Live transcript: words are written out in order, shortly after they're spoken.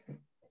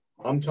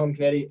I'm Tom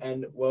Kennedy,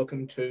 and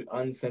welcome to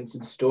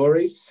Uncensored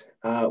Stories.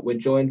 We're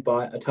joined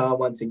by Attar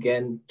once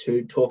again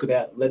to talk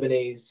about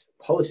Lebanese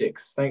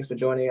politics. Thanks for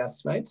joining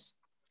us, mates.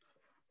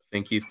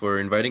 Thank you for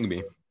inviting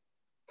me.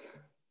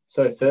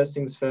 So, first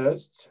things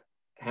first,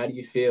 how do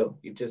you feel?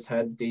 You've just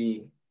had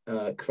the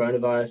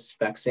coronavirus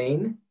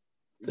vaccine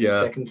for the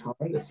second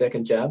time, the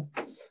second jab.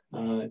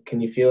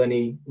 Can you feel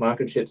any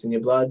microchips in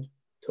your blood?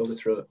 Talk us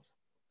through it.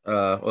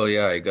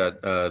 I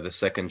got the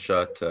second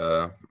shot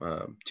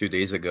 2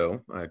 days ago.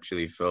 I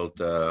actually felt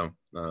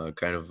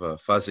kind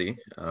of fuzzy.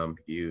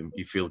 You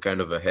feel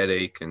kind of a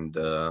headache and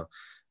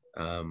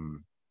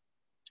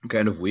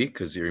kind of weak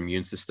because your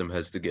immune system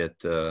has to get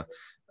to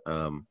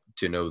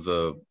know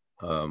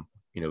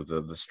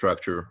the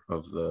structure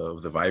of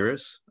the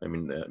virus. I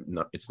mean,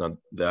 it's not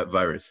that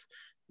virus,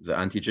 the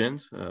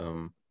antigens.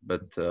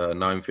 But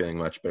now I'm feeling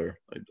much better.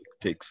 It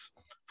takes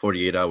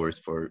 48 hours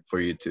for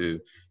you to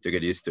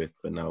get used to it,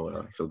 but now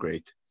I feel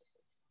great.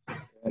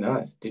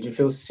 Nice. Did you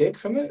feel sick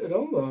from it at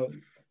all? Or?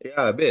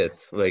 Yeah, a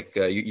bit. Like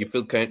you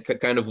feel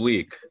kind of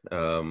weak,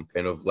 kind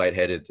of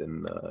lightheaded,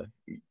 and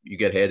you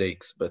get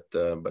headaches, but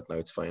now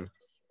it's fine.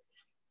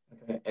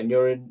 Okay, and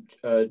you're in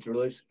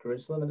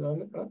Jerusalem at the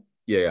moment, right?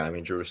 Yeah, I'm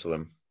in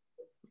Jerusalem.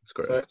 That's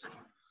correct. So,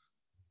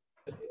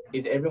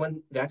 is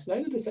everyone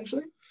vaccinated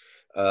essentially?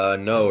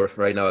 No,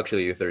 right now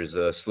actually there's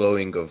a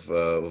slowing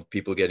of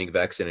people getting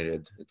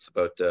vaccinated. It's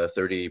about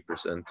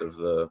 38% of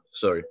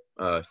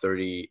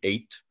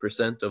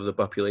the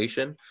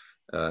population.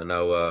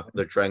 Now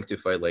they're trying to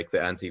fight like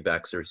the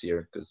anti-vaxxers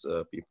here because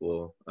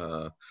people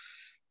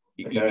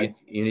you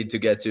need to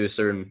get to a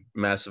certain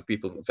mass of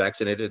people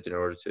vaccinated in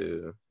order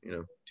to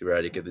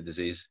eradicate the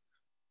disease.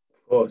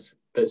 Of course,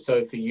 but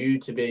so for you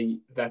to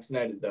be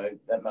vaccinated though,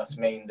 that must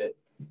mean that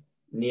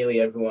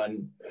nearly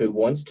everyone who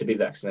wants to be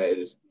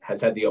vaccinated has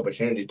had the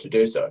opportunity to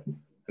do so.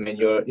 I mean,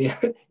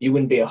 you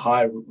wouldn't be a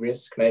high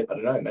risk, maybe, I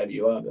don't know, maybe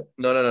you are, but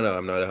no,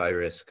 I'm not a high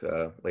risk.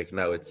 Like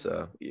now it's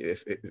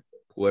if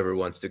whoever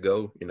wants to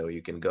go,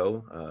 you can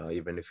go,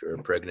 even if you're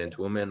a pregnant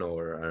woman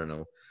or I don't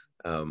know,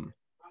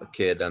 a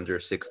kid under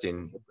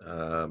 16,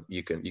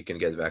 you can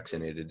get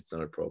vaccinated. It's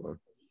not a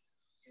problem.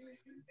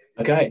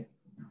 Okay,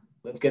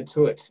 let's get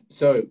to it.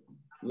 So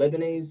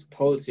Lebanese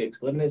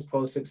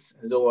politics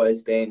has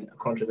always been a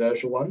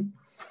controversial one.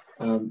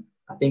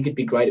 I think it'd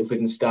be great if we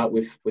can start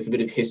with a bit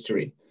of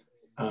history.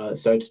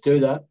 So to do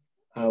that,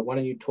 why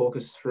don't you talk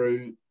us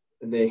through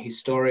the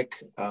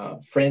historic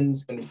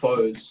friends and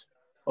foes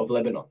of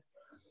Lebanon?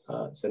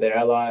 So their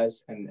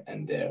allies and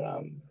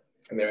their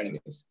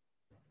enemies.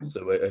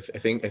 So I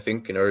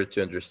think in order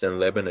to understand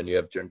Lebanon, you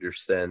have to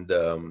understand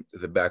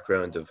the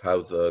background of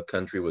how the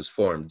country was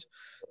formed.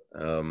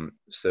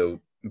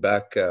 So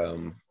back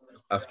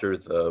after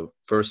the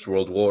First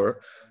World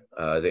War,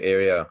 the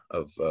area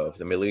of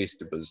the Middle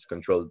East was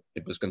controlled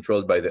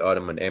by the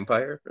Ottoman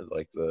Empire,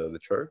 like the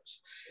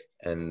Turks,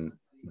 and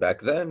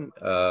back then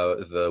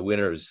the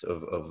winners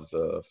of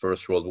the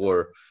First World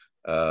War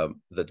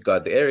that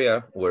got the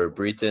area were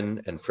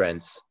Britain and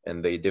France,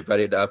 and they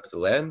divided up the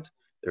land.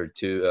 There were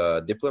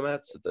two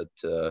diplomats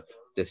that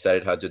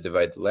decided how to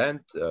divide the land.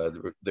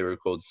 They were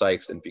called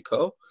Sykes and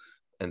Picot,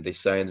 and they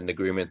signed an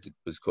agreement. It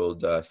was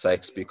called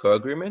Sykes-Picot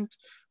Agreement,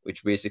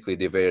 which basically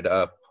divided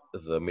up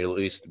the Middle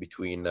East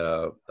between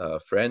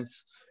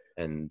France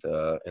and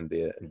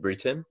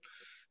Britain.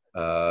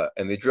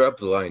 And they drew up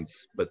the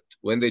lines. But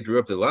when they drew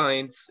up the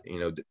lines,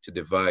 to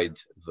divide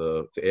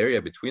the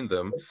area between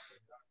them,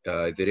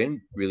 they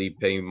didn't really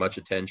pay much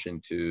attention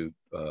to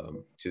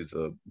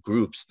the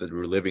groups that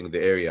were living in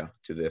the area,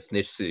 to the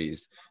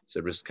ethnicities. So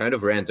it was kind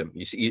of random.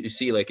 You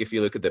see, like if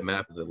you look at the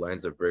map, the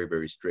lines are very,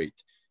 very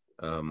straight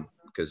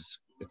because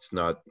it's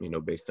not,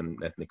 based on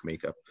ethnic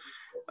makeup.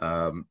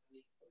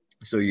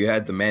 So you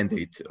had the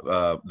mandate,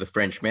 the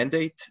French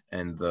mandate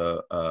and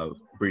the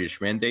British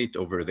mandate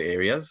over the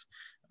areas,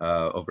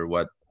 over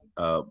what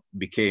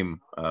became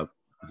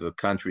the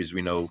countries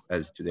we know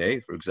as today.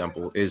 For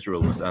example,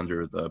 Israel was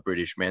under the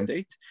British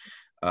mandate.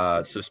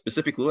 So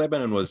specifically,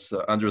 Lebanon was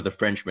under the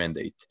French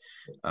mandate.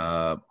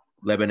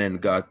 Lebanon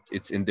got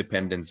its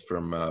independence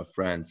from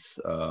France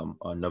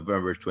on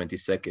November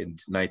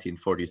 22nd,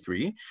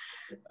 1943.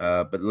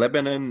 But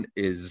Lebanon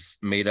is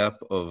made up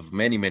of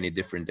many, many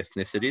different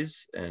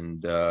ethnicities,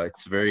 and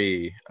it's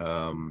very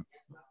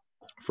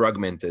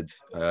fragmented.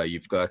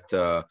 You've got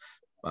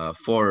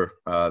four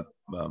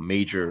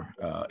major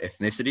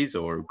ethnicities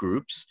or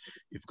groups.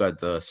 You've got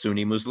the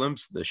Sunni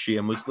Muslims, the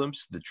Shia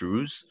Muslims, the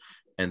Druze,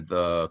 and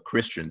the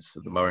Christians,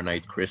 the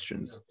Maronite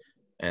Christians.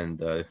 And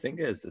the thing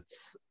is,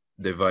 it's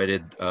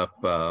divided up.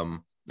 I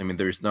mean,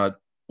 there's not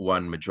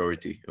one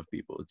majority of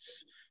people.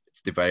 It's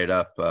divided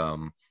up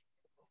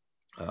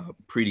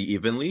pretty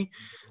evenly.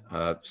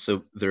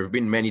 So there have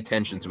been many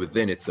tensions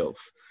within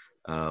itself.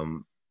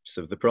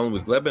 So the problem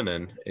with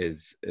Lebanon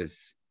is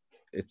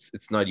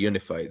it's not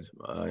unified.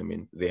 I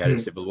mean, they had a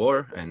civil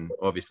war, and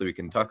obviously we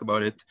can talk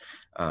about it.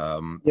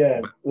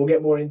 We'll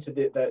get more into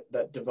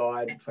that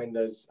divide between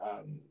those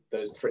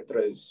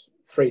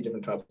three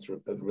different types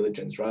of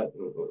religions, right?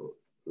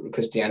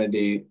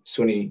 Christianity,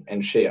 Sunni,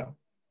 and Shia.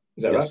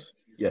 Is that right?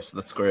 Yes,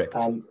 that's correct.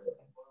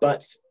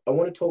 But I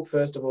want to talk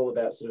first of all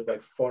about sort of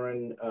like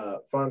foreign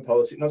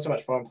policy, not so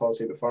much foreign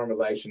policy, but foreign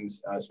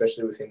relations,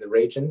 especially within the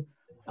region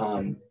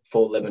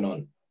for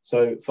Lebanon.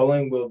 So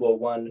following World War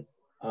One,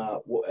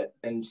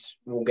 and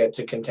we'll get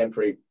to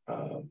contemporary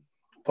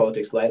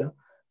politics later,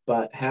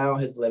 but how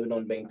has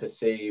Lebanon been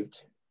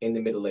perceived in the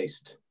Middle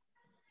East?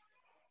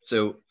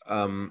 So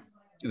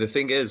the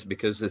thing is,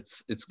 because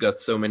it's got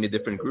so many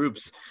different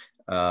groups,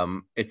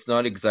 it's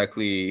not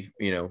exactly,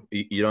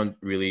 you don't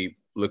really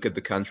look at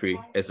the country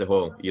as a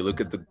whole. You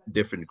look at the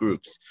different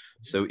groups.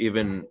 So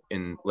even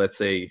in, let's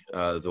say,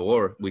 the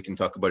war, we can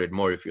talk about it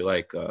more if you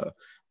like. The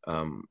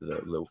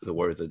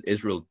war that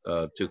Israel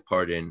took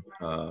part in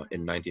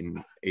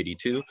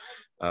 1982,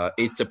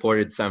 it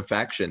supported some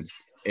factions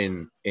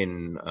in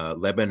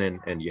Lebanon,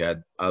 and you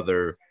had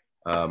other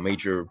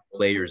major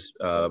players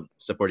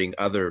supporting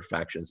other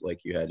factions,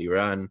 like you had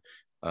Iran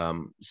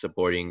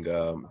supporting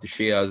the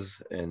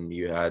Shias, and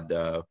you had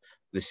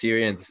the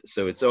Syrians.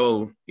 So it's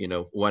all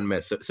one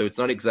mess. So it's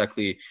not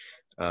exactly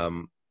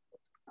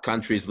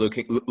countries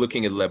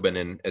looking at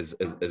Lebanon as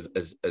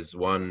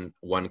one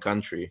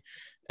country,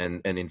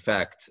 and in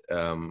fact,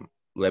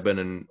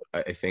 Lebanon,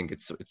 I think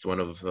it's one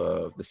of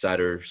the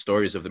sadder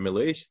stories of the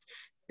Middle East.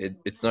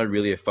 It's not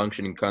really a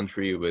functioning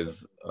country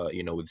with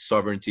with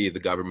sovereignty, the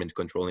government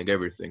controlling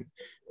everything.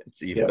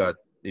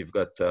 You've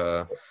got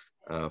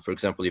for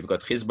example, you've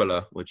got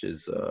Hezbollah, which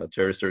is a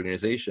terrorist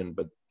organization,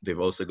 but they've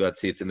also got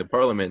seats in the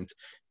parliament,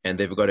 and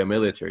they've got a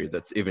military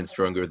that's even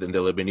stronger than the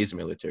Lebanese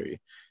military.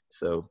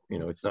 So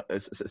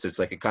it's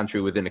like a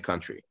country within a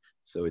country.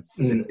 So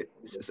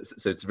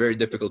it's very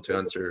difficult to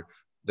answer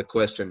the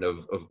question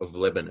of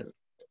Lebanon.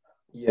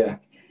 Yeah.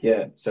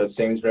 So it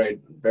seems very,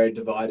 very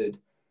divided,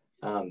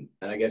 and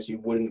I guess you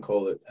wouldn't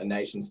call it a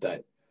nation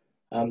state.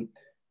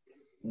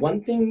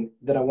 One thing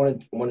that I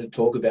wanted to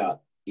talk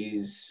about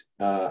is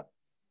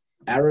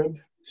Arab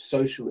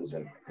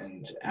socialism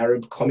and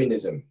Arab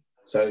communism.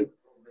 So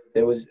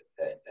there was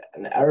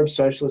an Arab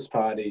Socialist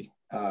Party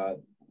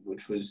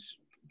which was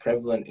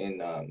prevalent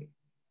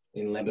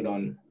in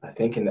Lebanon, I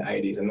think in the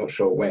 80s. I'm not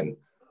sure when,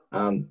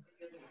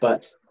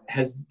 but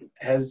has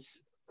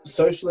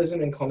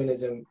socialism and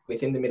communism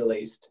within the Middle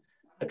East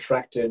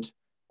attracted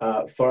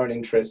foreign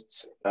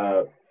interests,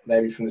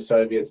 maybe from the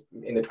Soviets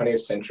in the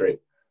 20th century,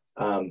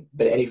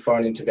 but any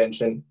foreign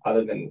intervention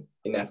other than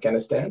in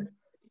Afghanistan?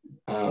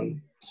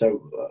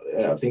 So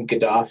I think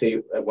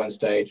Gaddafi at one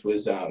stage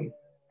was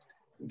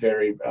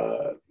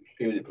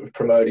he was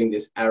promoting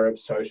this Arab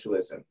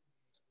socialism.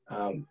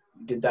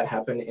 Did that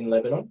happen in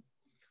Lebanon?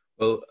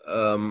 Well,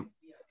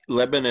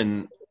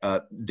 Lebanon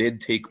did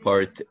take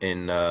part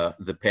in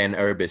the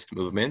Pan-Arabist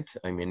movement.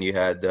 I mean, you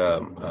had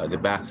the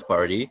Ba'ath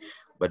Party,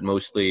 but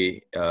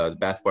mostly the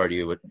Ba'ath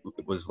Party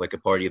was like a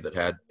party that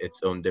had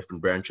its own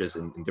different branches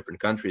in different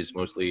countries,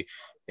 mostly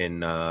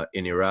in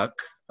Iraq,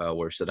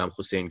 where Saddam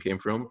Hussein came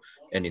from,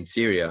 and in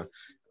Syria.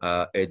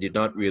 It did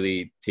not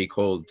really take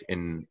hold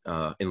in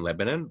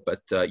Lebanon,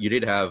 but you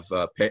did have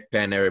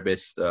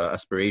Pan-Arabist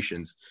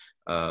aspirations,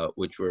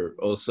 which were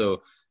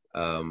also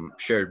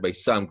shared by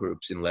some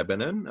groups in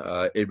Lebanon.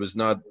 It was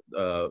not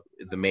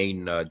the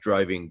main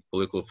driving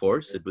political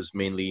force. It was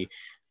mainly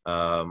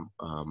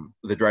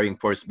the driving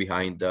force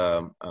behind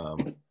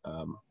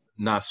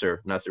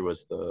Nasser. Nasser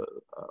was the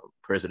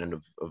president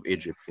of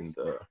Egypt in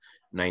the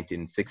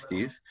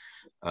 1960s.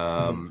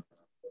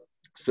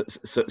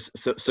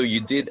 So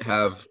you did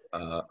have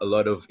a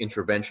lot of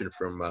intervention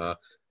from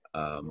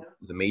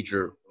the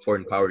major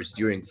foreign powers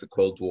during the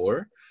Cold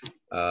War.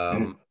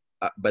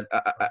 But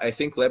I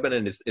think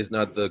Lebanon is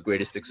not the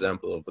greatest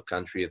example of a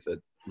country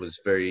that was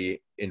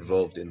very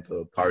involved in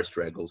the power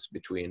struggles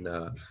between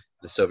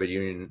the Soviet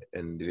Union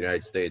and the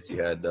United States.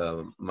 You had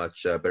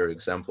much better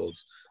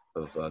examples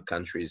of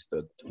countries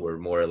that were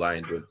more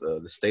aligned with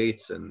the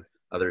States, and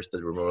others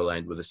that were more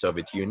aligned with the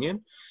Soviet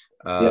Union.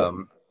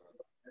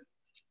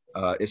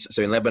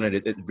 So in Lebanon,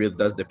 it really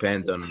does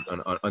depend on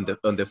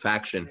the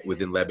faction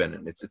within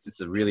Lebanon.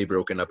 It's a really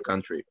broken up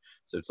country.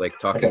 So it's like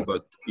talking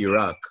about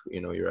Iraq.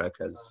 Iraq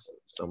has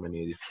so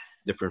many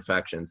different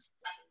factions.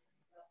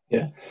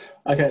 Yeah.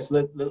 Okay.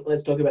 So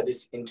let's talk about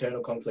this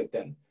internal conflict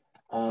then.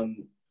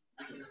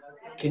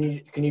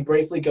 Can you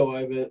briefly go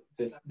over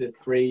the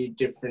three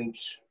different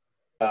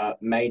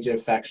major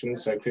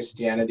factions? So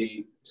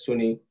Christianity,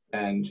 Sunni,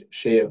 and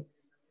Shia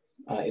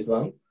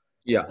Islam.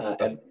 Yeah.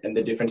 And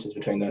the differences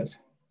between those.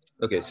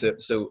 Okay,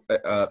 so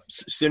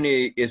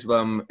Sunni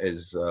Islam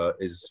is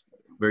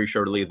very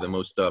surely the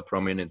most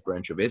prominent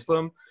branch of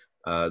Islam.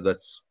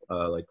 That's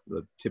like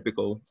the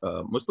typical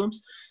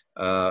Muslims,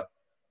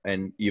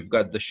 and you've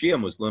got the Shia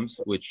Muslims,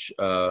 which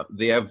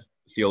they have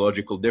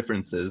theological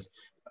differences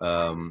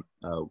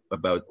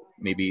about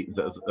maybe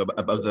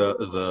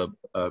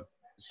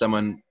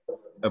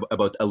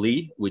about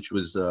Ali, which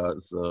was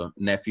the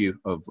nephew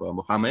of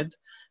Muhammad,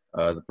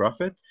 the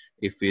prophet,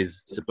 if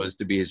he's supposed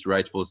to be his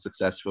rightful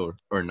successor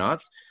or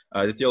not.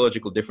 The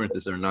theological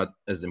differences are not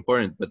as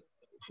important, but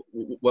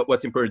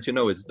what's important to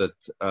know is that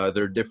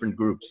there are different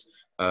groups.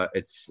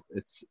 It's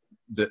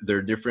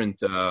their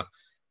different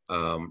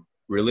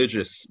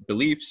religious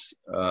beliefs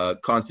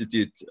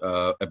constitute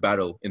a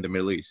battle in the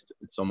Middle East.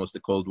 It's almost a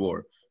Cold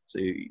War. So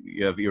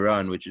you have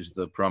Iran, which is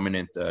the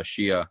prominent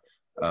Shia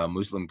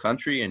Muslim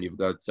country, and you've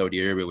got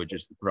Saudi Arabia, which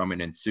is the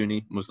prominent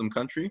Sunni Muslim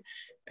country,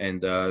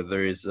 and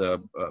there is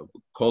a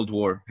Cold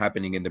War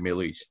happening in the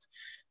Middle East.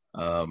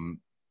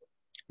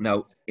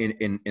 Now,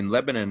 in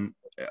Lebanon,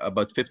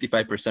 about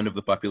 55% of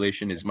the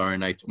population is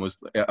Maronite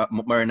Muslim,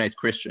 Maronite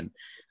Christian.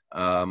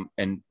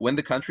 And when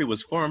the country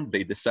was formed,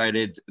 they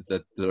decided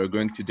that they were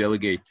going to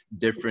delegate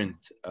different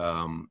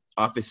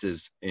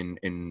offices in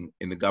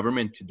the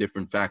government to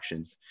different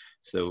factions.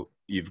 So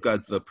you've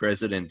got the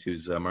president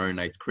who's a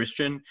Maronite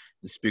Christian,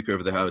 the Speaker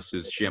of the House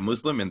who's Shia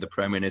Muslim, and the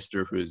Prime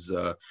Minister who's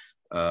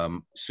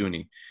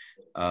Sunni.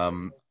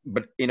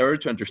 But in order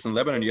to understand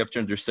Lebanon, you have to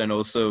understand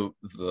also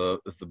the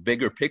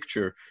bigger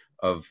picture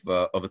of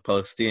the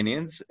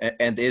Palestinians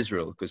and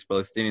Israel, because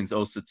Palestinians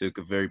also took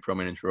a very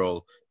prominent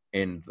role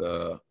in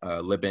the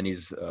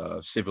Lebanese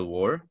civil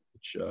war,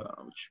 which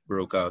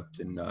broke out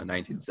in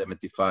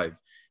 1975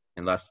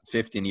 and lasted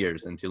 15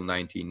 years until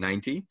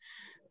 1990.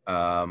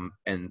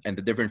 And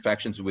the different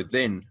factions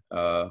within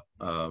the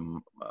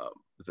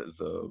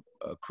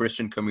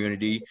Christian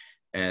community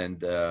and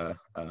the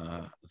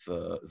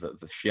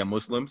Shia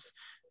Muslims,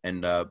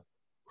 and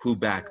who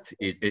backed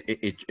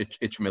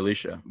each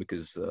militia,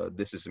 because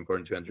this is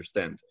important to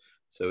understand.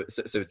 So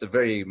it's a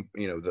very,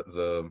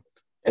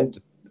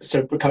 And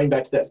so coming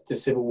back to that, the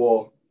civil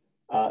war,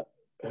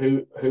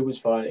 who was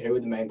fighting? Who were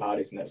the main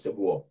parties in that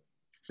civil war?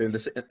 So in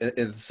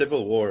the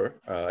Civil War,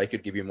 I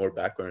could give you more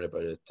background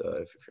about it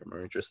if you're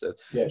more interested.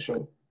 Yeah,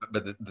 sure.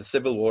 But the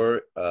Civil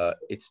War,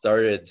 it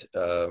started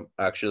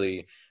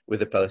actually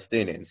with the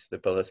Palestinians. The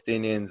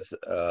Palestinians,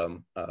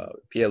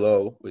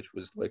 PLO, which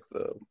was like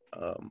the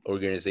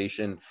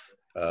organization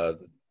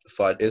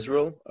fought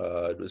Israel.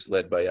 It was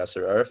led by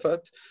Yasser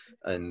Arafat,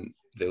 and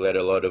they led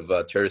a lot of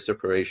terrorist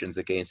operations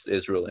against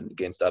Israel and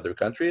against other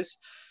countries.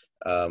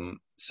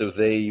 So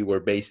they were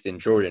based in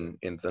Jordan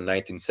in the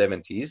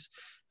 1970s.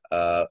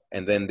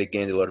 And then they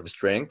gained a lot of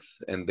strength,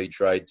 and they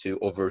tried to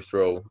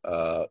overthrow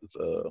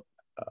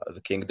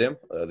the kingdom.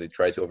 They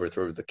tried to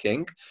overthrow the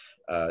king.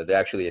 They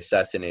actually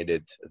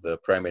assassinated the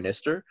prime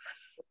minister.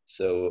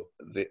 So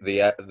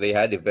they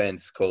had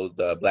events called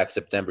Black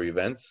September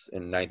events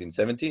in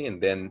 1970, and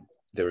then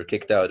they were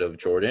kicked out of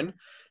Jordan,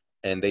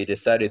 and they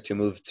decided to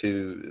move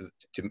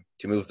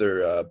move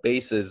their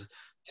bases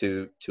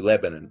to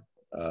Lebanon.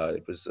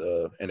 It was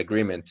an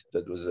agreement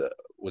that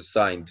was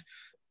signed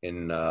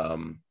in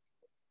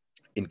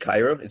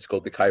Cairo. It's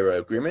called the Cairo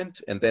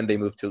Agreement, and then they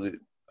moved to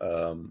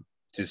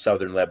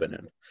southern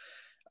Lebanon.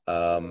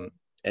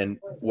 And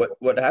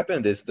what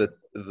happened is that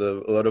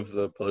a lot of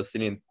the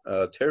Palestinian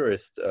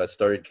terrorists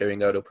started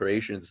carrying out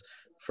operations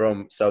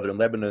from southern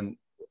Lebanon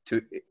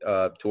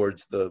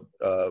towards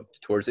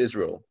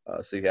Israel.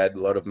 So you had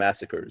a lot of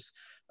massacres.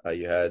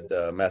 You had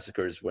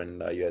massacres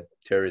when you had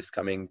terrorists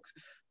coming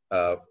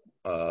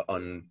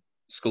on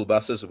school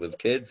buses with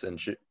kids and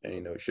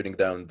shooting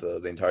down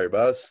the entire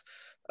bus.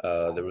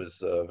 There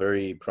was a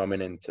very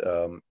prominent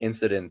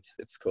incident.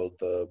 It's called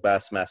the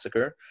Bas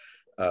Massacre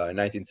in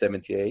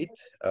 1978,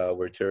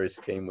 where terrorists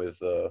came with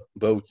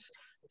boats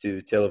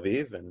to Tel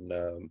Aviv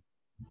and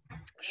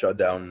shot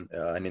down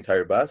an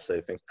entire bus. I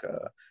think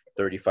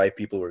 35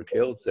 people were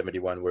killed,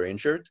 71 were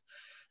injured.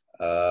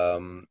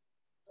 And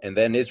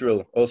then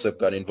Israel also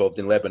got involved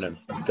in Lebanon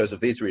because of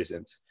these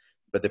reasons.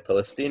 But the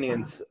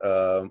Palestinians,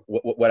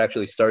 what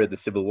actually started the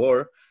civil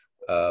war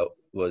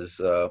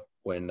was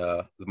when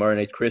the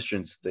Maronite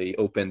Christians, they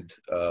opened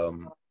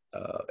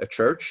a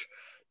church,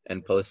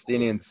 and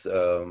Palestinians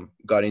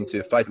got into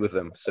a fight with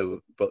them.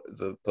 So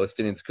the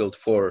Palestinians killed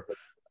four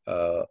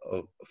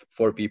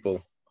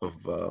people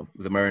of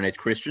the Maronite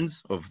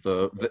Christians.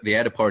 They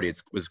had a party.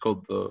 It was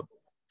called the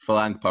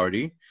Falang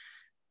Party,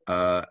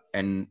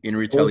 and in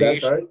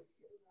retaliation,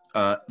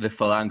 the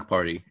Falang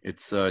Party.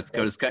 It's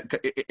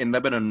in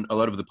Lebanon. A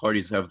lot of the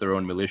parties have their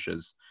own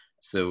militias.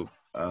 So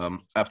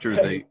after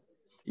they.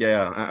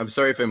 Yeah, I'm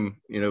sorry if I'm,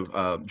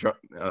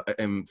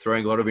 I'm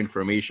throwing a lot of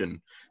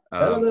information.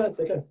 No, it's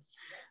okay.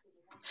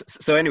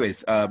 So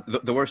anyways,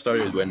 the war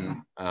started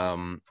when,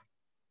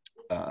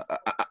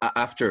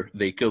 after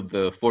they killed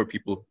the four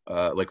people,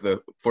 like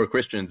the four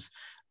Christians,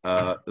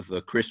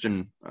 the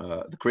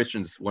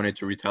Christians wanted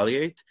to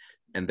retaliate,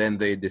 and then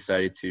they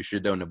decided to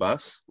shoot down a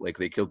bus. Like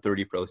they killed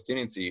 30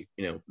 Palestinians.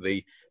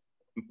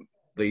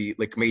 They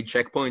like made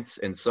checkpoints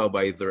and saw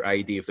by their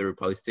ID if they were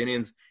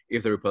Palestinians.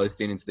 If they were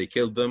Palestinians, they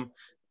killed them.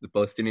 The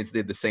Palestinians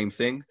did the same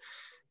thing.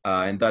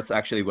 And that's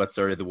actually what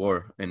started the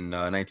war in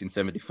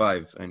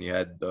 1975. And you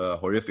had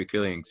horrific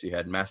killings. You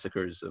had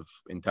massacres of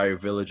entire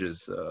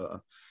villages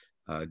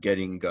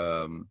getting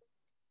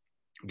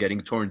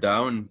torn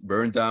down,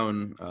 burned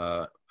down,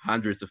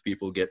 hundreds of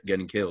people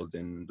getting killed.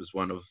 And it was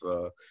one of,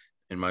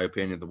 in my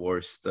opinion, the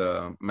worst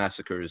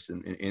massacres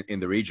in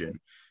the region.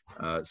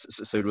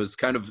 So it was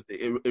kind of,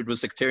 it was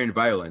sectarian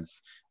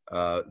violence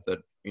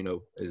that,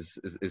 is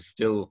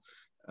still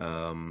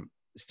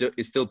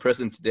is still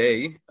present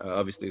today.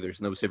 Obviously,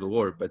 there's no civil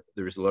war, but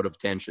there's a lot of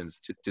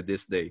tensions to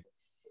this day.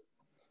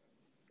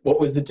 What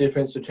was the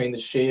difference between the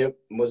Shia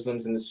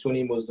Muslims and the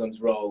Sunni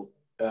Muslims' role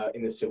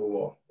in the civil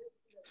war?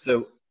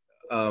 So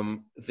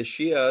the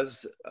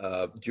Shias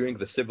during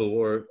the civil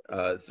war,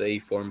 they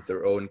formed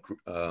their own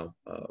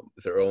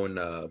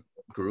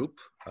group,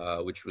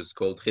 which was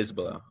called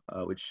Hezbollah,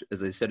 which,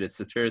 as I said, it's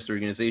a terrorist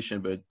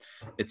organization, but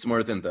it's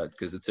more than that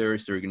because it's a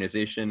terrorist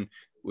organization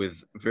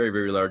with very,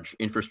 very large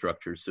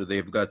infrastructure. So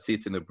they've got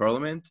seats in the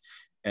parliament,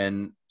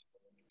 and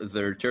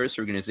their terrorist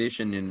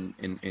organization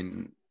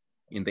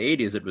in the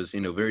 80s, it was,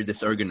 very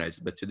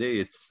disorganized, but today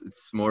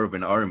it's more of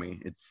an army.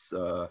 It's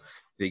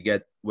they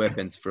get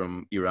weapons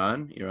from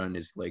Iran. Iran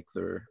is like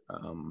they're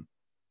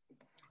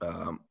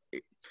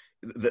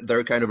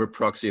kind of a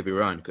proxy of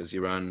Iran because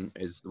Iran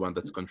is the one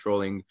that's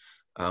controlling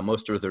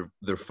most of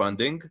their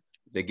funding.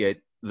 They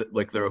get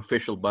their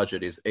official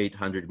budget is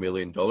 $800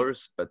 million,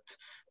 but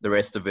the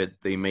rest of it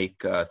they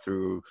make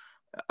through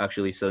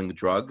actually selling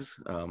drugs.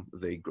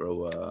 They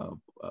grow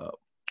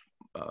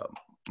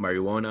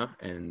marijuana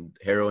and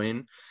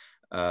heroin.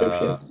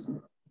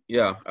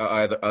 Yeah,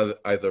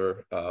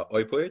 either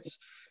opioids.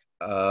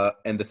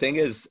 And the thing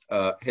is,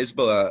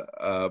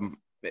 Hezbollah,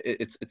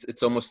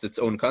 it's almost its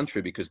own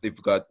country because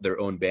they've got their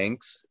own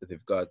banks,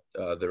 they've got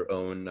their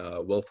own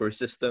welfare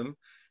system,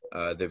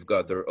 they've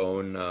got their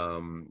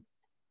own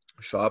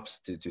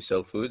shops to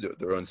sell food,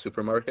 their own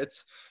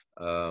supermarkets,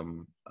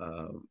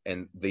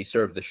 and they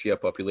serve the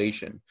Shia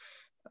population.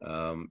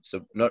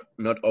 So not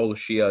all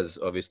Shias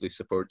obviously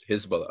support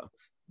Hezbollah,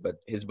 but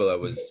Hezbollah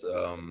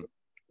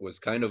was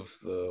kind of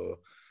the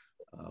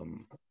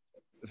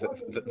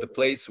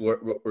place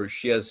where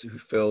Shias who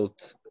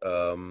felt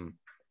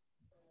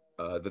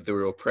that they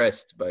were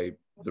oppressed by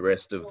the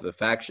rest of the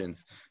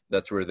factions.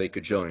 That's where they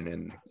could join,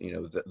 and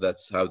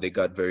that's how they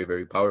got very,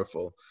 very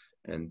powerful.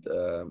 And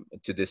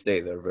to this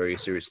day, they're a very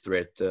serious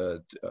threat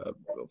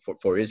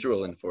for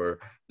Israel and for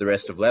the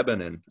rest of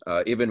Lebanon.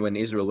 Even when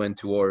Israel went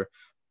to war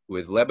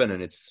with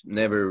Lebanon, it's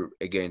never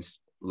against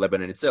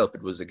Lebanon itself;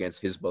 it was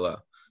against Hezbollah.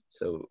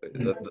 So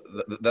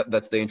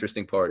that's the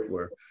interesting part,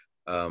 where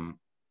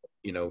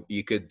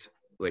you could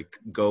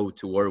go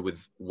to war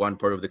with one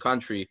part of the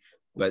country,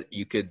 but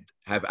you could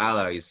have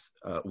allies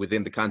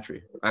within the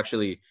country.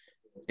 Actually,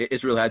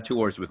 Israel had 2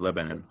 wars with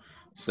Lebanon.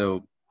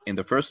 So in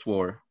the first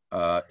war,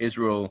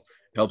 Israel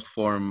helped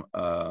form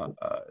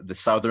the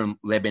Southern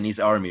Lebanese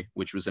Army,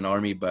 which was an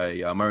army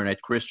by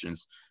Maronite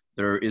Christians.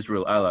 They're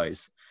Israel's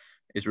allies.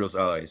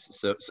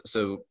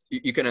 So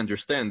you can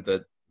understand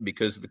that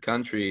because the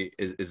country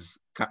is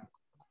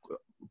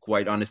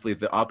quite honestly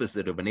the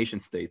opposite of a nation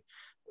state.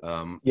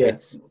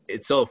 It's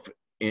itself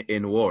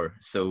in war.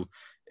 So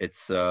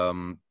it's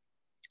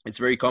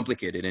very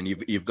complicated, and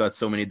you've got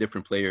so many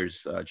different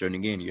players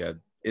joining in. You had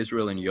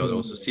Israel, and you had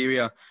also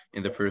Syria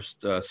in the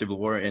first civil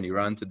war, and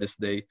Iran to this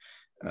day.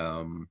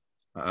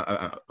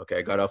 Okay,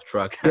 I got off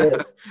track.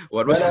 Yeah.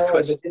 What was the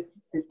question?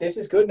 This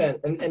is good, man,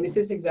 and this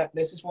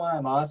is why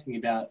I'm asking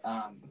about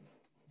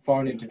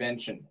foreign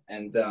intervention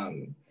and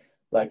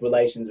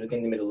relations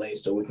within the Middle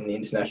East or within the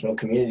international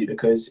community,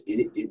 because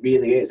it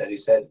really is, as you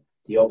said,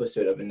 the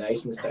opposite of a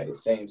nation state. It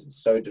seems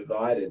it's so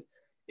divided.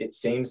 It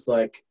seems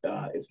like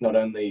it's not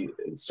only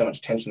so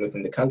much tension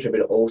within the country,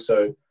 but it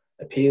also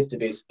appears to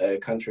be a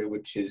country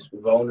which is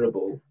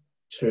vulnerable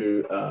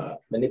to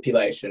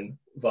manipulation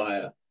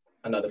via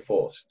another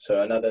force.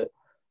 So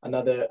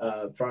another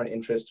foreign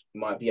interest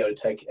might be able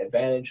to take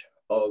advantage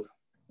of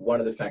one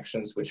of the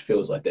factions which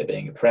feels like they're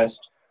being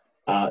oppressed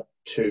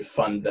to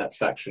fund that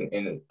faction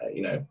in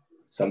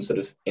some sort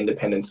of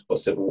independence or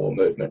civil war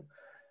movement.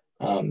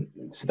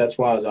 So that's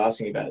why I was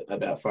asking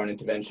about foreign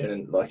intervention,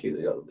 and like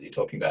you're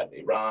talking about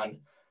Iran,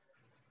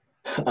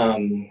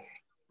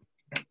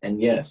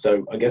 and yeah.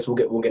 So I guess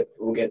we'll get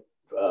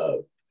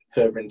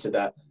further into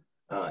that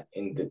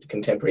in the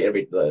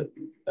contemporary,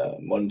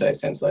 modern day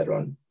sense later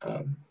on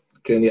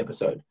during the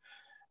episode.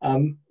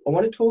 I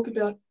want to talk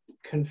about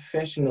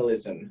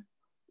confessionalism,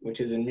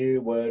 which is a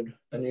new word,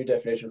 a new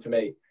definition for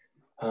me,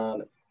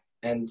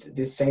 and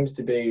this seems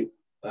to be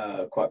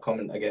quite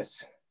common, I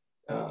guess.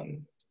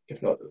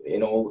 If not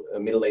in all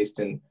Middle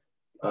Eastern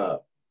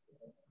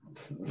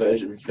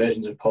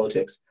versions of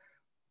politics.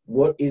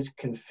 What is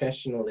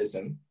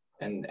confessionalism,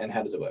 and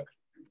how does it work?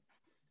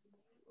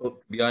 Well,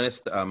 to be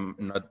honest, I'm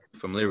not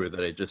familiar with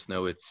it. I just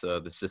know it's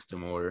the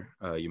system where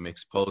you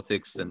mix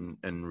politics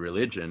and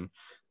religion.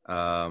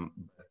 I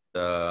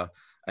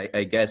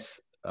guess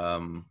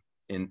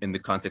in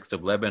the context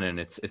of Lebanon,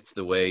 it's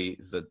the way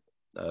that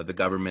the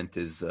government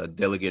is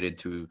delegated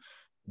to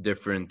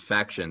different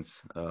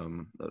factions.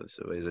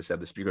 So as I said,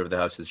 the Speaker of the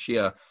House is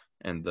Shia,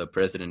 and the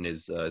President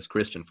is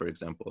Christian, for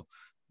example.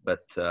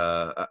 But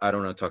I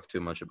don't want to talk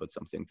too much about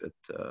something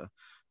that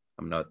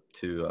I'm not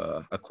too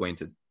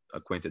acquainted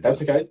That's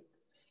with. okay.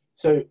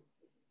 So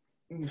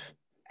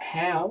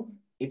how,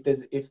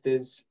 if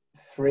there's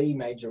 3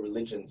 major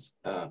religions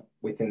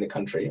within the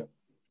country,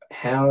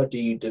 how do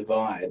you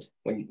divide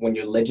when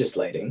you're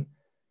legislating?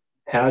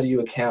 how do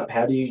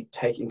you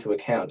take into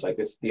account, like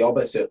it's the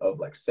opposite of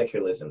like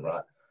secularism,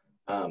 right?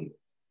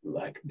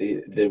 Like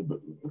the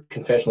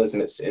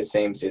confessionalism, it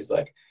seems, is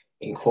like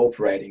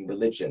incorporating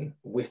religion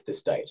with the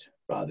state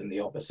rather than the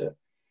opposite.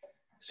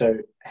 So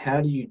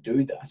how do you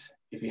do that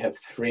if you have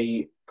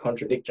three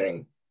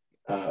contradicting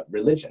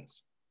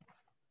religions?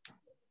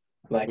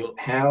 Like, Well,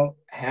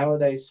 how are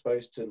they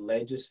supposed to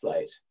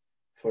legislate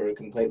for a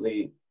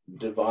completely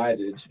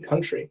divided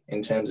country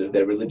in terms of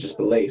their religious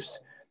beliefs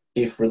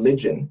if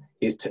religion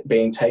is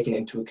being taken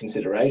into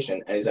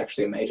consideration and is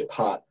actually a major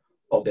part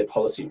of their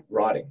policy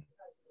writing?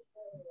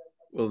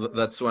 well,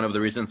 that's one of the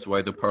reasons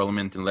why the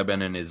parliament in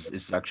Lebanon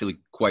is actually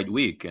quite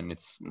weak, and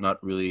it's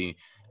not really,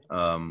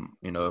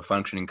 a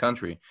functioning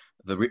country.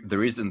 The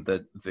reason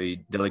that they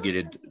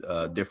delegated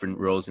different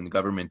roles in the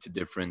government to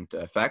different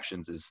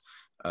factions is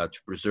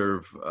to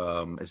preserve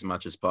as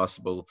much as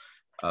possible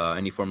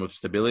any form of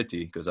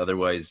stability, because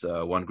otherwise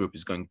one group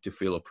is going to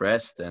feel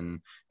oppressed, and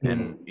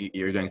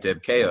you're going to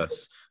have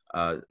chaos.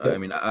 I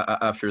mean,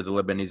 after the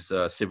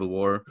Lebanese civil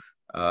war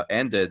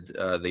ended,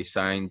 they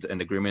signed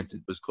an agreement.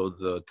 It was called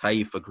the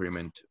Taif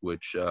Agreement,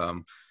 which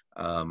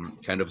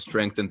kind of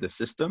strengthened the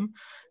system.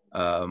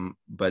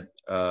 But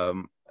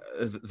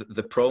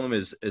the problem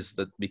is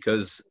that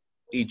because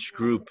each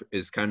group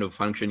is kind of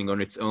functioning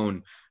on its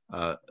own,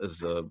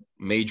 the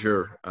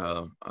major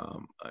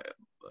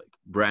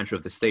branch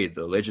of the state,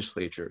 the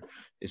legislature,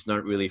 is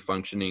not really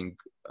functioning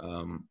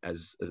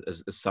as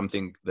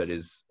something that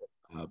is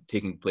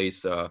taking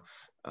place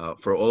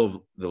for all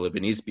of the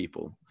Lebanese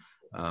people.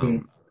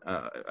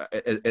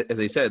 As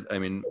I said, I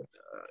mean,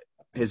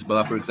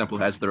 Hezbollah, for example,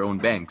 has their own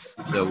banks.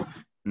 So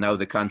now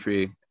the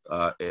country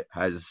it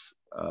has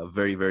a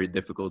very, very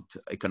difficult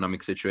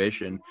economic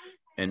situation,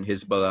 and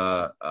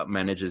Hezbollah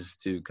manages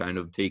to kind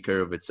of take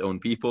care of its own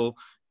people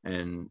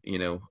and,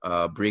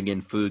 bring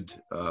in food,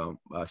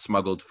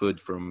 smuggled food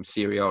from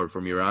Syria or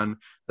from Iran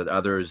that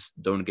others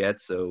don't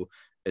get. So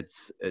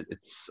it's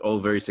all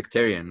very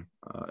sectarian.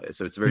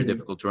 So it's very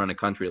difficult to run a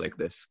country like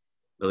this,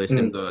 at least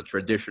in the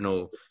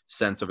traditional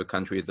sense of a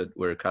country that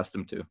we're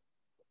accustomed to.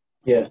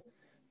 Yeah.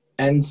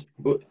 And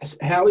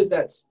how is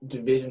that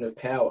division of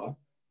power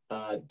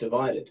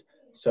divided?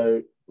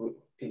 So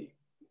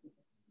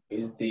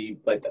is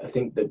I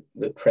think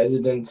the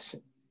president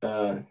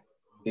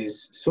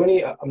is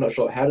Sunni? I'm not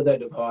sure. How do they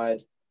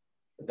divide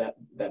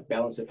that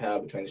balance of power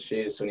between the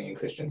Shias, Sunni, and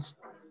Christians?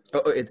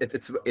 Oh,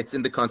 it's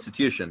in the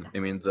Constitution. I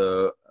mean,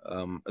 the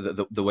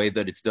way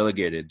that it's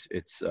delegated,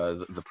 it's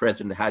the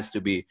president has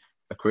to be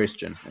a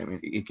Christian. I mean,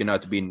 he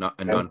cannot be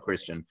a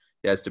non-Christian.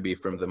 He has to be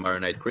from the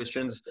Maronite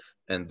Christians,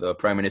 and the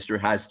prime minister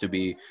has to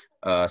be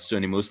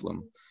Sunni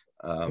Muslim.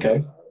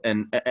 Okay.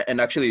 And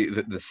actually,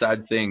 the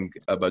sad thing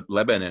about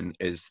Lebanon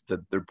is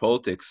that their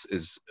politics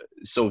is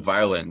so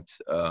violent.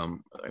 I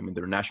mean,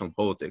 their national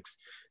politics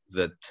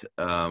that,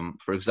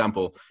 for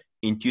example,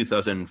 in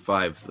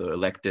 2005, the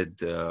elected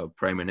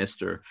prime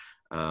minister,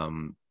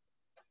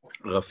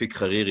 Rafik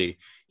Hariri,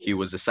 he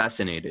was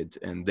assassinated,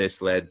 and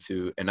this led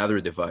to another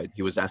divide.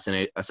 He was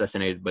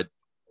assassinated, but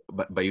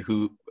by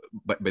who?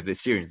 By the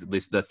Syrians. At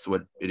least that's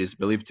what it is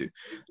believed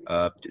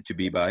to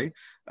be by.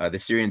 The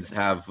Syrians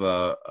have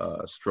a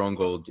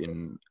stronghold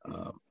in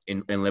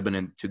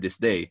Lebanon to this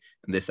day,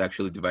 and this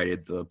actually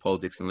divided the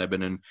politics in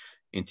Lebanon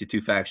into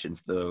two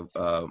factions: the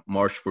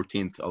March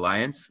 14th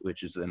Alliance,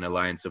 which is an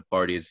alliance of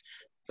parties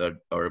that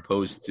are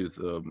opposed to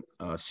the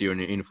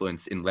Syrian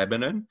influence in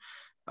Lebanon,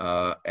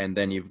 and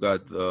then you've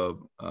got the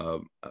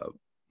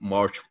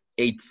March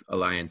 8th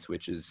Alliance,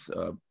 which is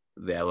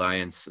the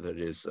alliance that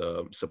is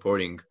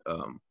supporting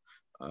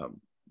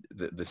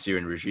the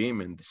Syrian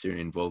regime and the Syrian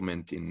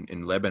involvement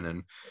in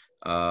Lebanon.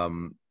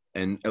 And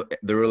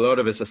there were a lot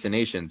of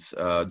assassinations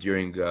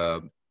during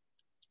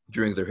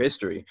their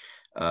history.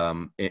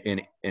 In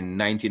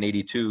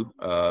 1982,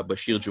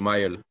 Bashir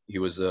Jumayel, he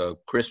was a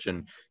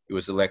Christian. He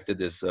was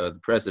elected as the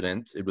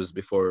president. It was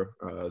before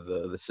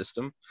the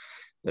system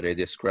that I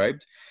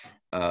described.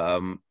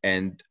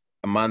 And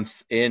a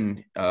month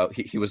in,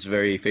 he was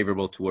very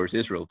favorable towards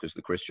Israel because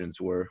the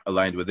Christians were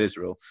aligned with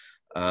Israel.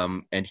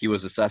 And he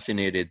was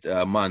assassinated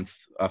a month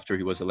after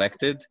he was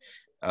elected.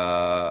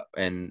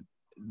 And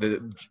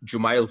the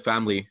Jumayel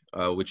family,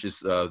 which is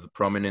the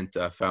prominent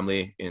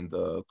family in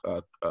the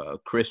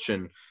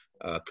Christian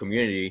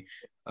community,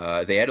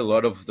 they had a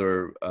lot of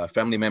their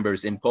family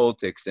members in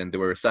politics, and they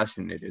were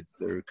assassinated.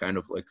 They're kind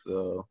of like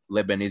the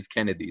Lebanese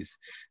Kennedys.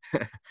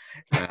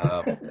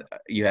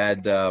 You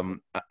had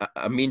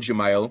Amin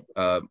Jumayel,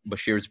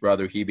 Bashir's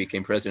brother. He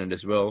became president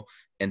as well,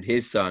 and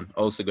his son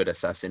also got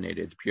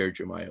assassinated, Pierre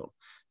Jumayel.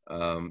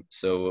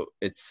 So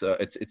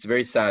it's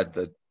very sad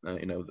that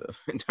the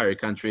entire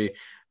country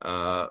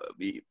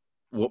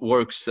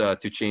works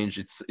to change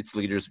its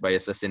leaders by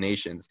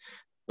assassinations.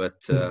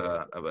 But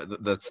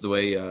that's the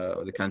way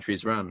the country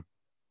is run.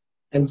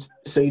 And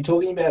so you're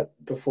talking about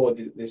before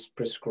this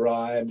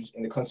prescribed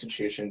in the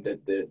constitution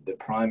that the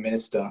prime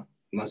minister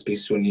must be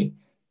Sunni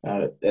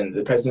and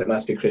the president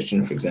must be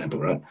Christian, for example,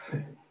 right?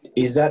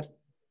 Is that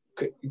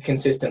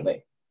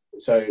consistently?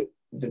 So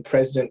the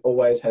president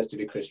always has to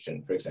be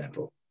Christian, for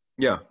example.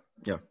 Yeah,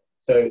 yeah.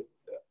 So,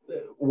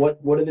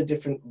 what are the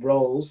different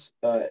roles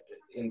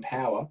in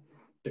power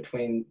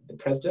between the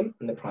president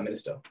and the prime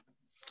minister?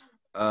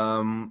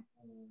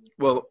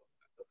 Well,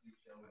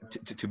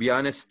 to be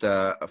honest,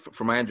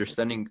 from my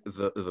understanding,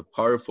 the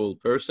powerful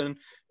person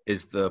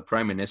is the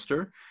prime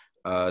minister.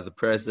 The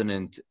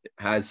president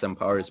has some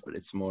powers, but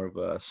it's more of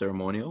a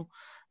ceremonial.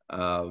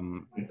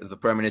 The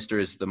prime minister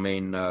is the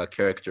main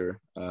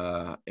character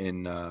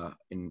in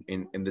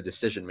the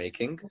decision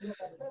making.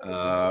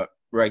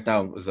 Right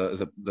now,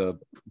 the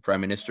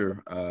prime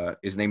minister,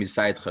 his name is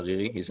Saad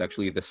Hariri. He's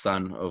actually the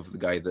son of the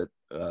guy that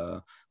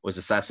was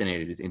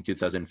assassinated in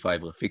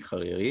 2005, Rafik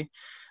Hariri.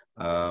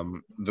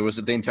 There was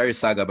the entire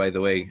saga, by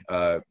the way,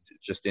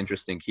 just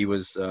interesting. He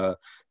was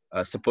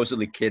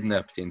supposedly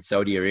kidnapped in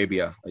Saudi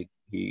Arabia. Like,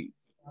 he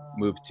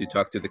moved to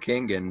talk to the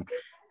king, and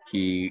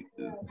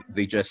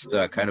they just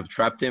kind of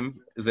trapped him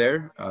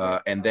there,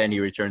 and then he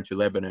returned to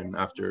Lebanon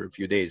after a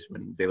few days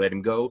when they let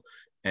him go,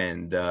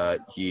 and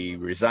he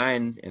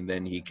resigned, and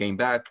then he came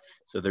back.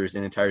 So there's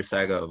an entire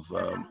saga of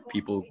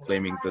people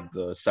claiming that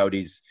the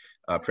Saudis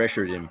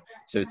pressured him.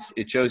 So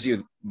it shows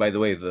you, by the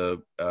way,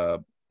 the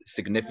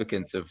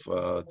significance of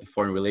the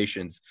foreign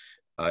relations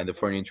and the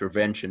foreign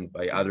intervention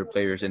by other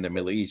players in the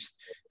Middle East,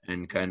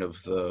 and kind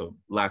of the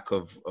lack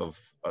of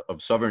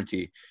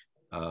sovereignty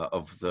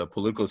of the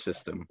political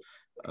system.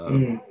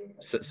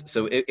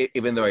 So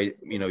even though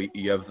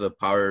you have the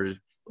power,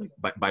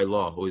 like, by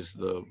law, who is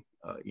the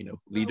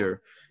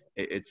leader,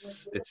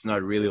 it's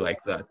not really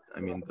like that. I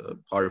mean, the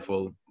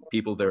powerful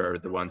people there are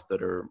the ones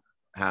that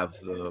have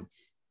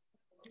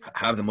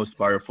the most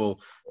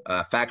powerful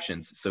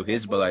factions. So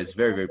Hezbollah is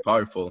very, very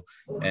powerful,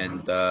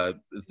 and the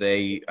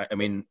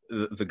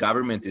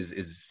government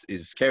is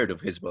scared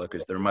of Hezbollah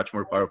because they're much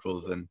more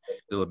powerful than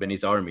the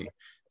Lebanese army.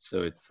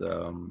 So it's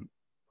and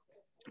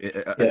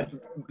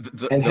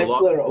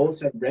Hezbollah are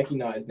also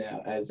recognized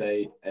now as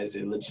a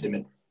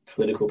legitimate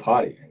political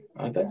party,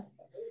 aren't they?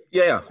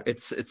 Yeah.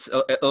 It's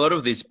a lot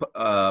of these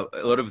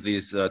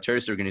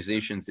terrorist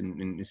organizations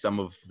in some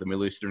of the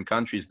Middle Eastern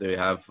countries. They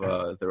have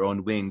their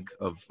own wing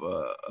of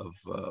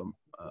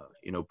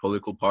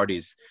political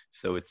parties.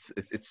 So it's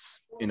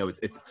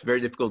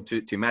very difficult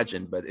to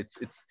imagine, but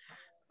it's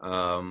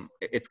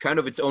kind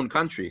of its own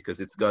country because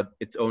it's got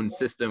its own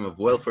system of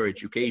welfare,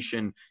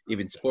 education,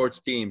 even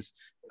sports teams.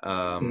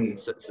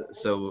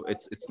 So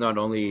it's not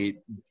only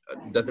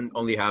doesn't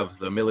only have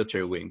the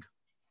military wing.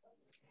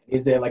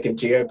 Is there like a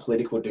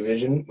geopolitical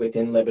division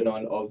within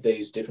Lebanon of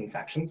these different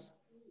factions?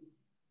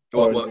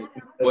 Or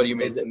what do you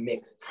mean? Is it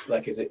mixed?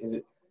 Like, is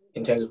it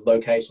in terms of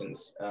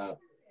locations? A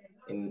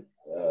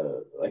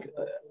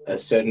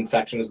certain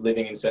faction is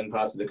living in certain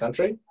parts of the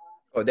country?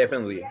 Oh,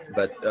 definitely.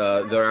 But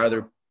there are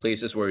other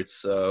places where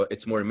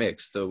it's more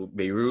mixed. So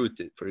Beirut,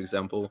 for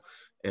example,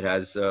 it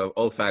has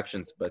all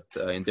factions, but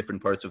in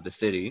different parts of the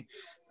city.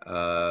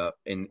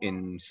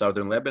 In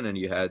southern Lebanon,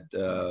 you had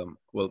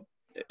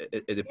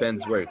it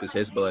depends where, because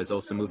Hezbollah is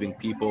also moving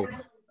people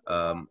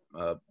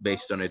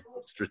based on its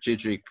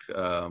strategic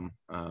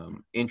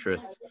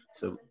interests.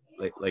 So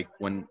like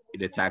when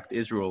it attacked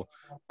Israel,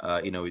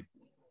 it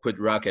put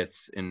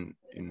rockets in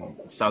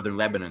southern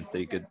Lebanon so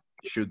you could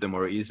shoot them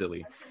more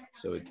easily.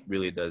 So it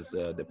really does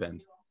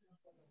depend.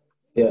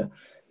 Yeah.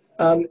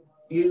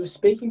 You were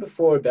speaking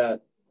before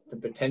about the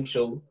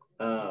potential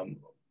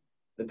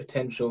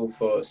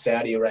for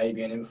Saudi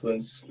Arabian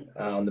influence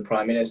on the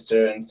prime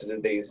minister and sort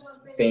of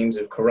these themes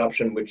of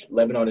corruption, which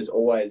Lebanon is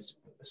always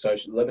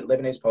associated.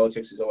 Lebanese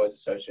politics is always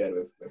associated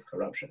with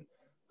corruption.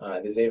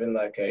 There's even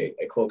like a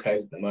court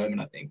case at the moment,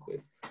 I think,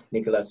 with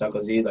Nicolas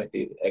Sarkozy, like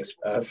the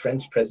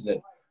ex-French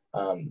president,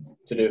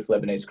 to do with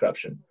Lebanese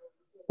corruption.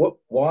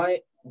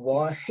 Why?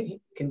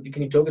 Can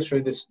you talk us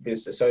through this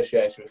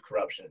association with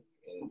corruption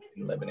in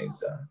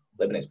Lebanese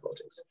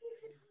politics?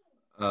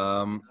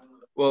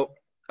 Well,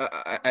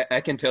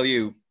 I can tell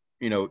you,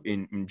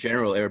 in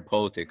general, Arab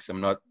politics. I'm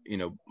not, I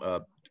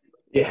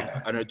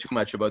don't know too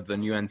much about the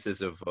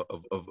nuances of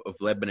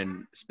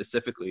Lebanon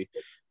specifically,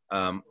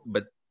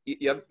 but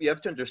you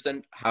have to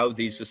understand how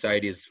these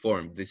societies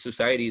formed. These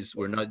societies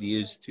were not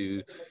used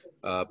to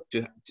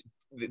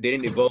they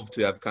didn't evolve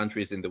to have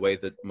countries in the way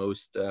that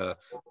most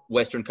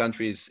Western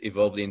countries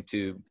evolved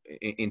into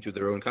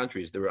their own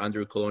countries. They were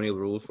under colonial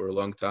rule for a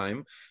long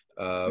time.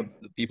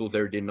 The people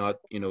there did not,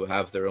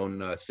 have their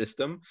own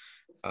system.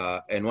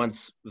 And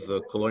once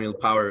the colonial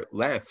power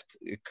left,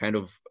 it kind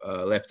of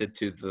left it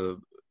to the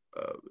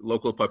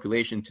local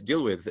population to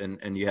deal with.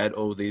 And you had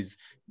all these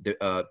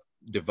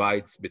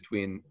divides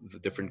between the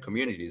different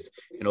communities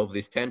and all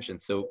these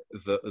tensions. So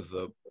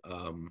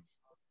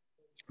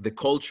the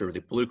culture,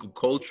 the political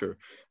culture,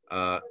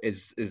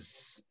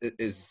 is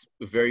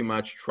very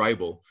much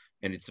tribal,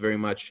 and it's very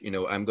much,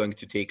 I'm going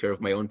to take care of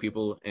my own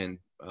people, and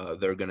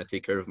they're going to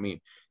take care of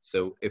me.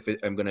 So if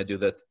I'm going to do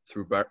that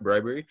through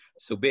bribery,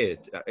 so be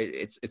it.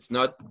 It's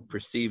not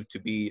perceived to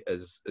be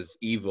as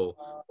evil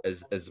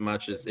as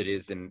much as it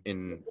is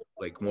in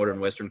like modern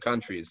Western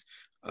countries.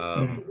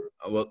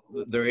 well,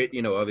 there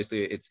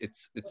obviously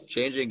it's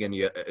changing, and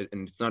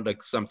and it's not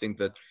like something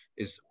that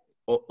is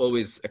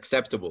always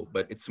acceptable,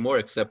 but it's more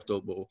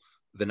acceptable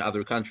than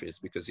other countries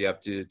because you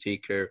have to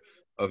take care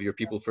of your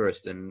people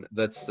first, and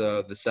that's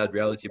the sad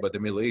reality about the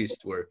Middle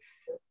East, where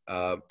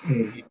uh,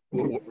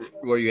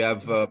 where you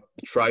have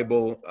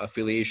tribal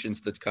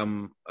affiliations that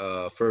come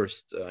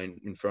first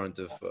in front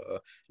of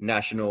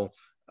national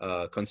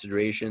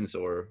considerations,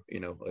 or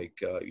like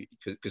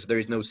because there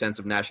is no sense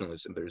of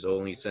nationalism. There's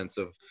only sense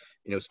of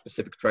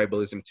specific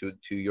tribalism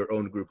to your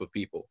own group of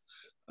people.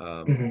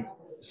 Um, Mhm.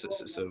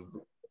 so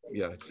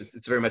yeah,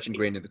 it's very much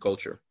ingrained in the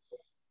culture.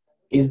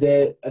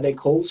 Are there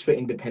calls for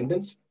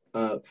independence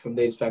from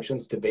these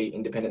factions to be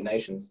independent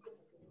nations?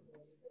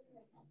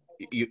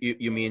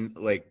 You mean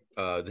like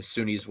the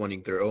Sunnis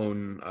wanting their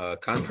own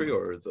country,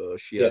 or the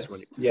Shias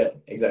wanting? Yes.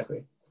 Yeah.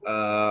 Exactly.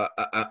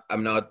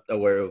 I'm not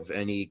aware of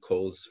any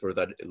calls for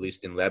that, at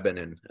least in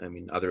Lebanon. I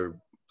mean, other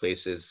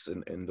places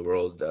in the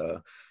world, uh,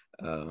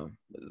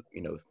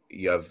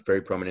 you have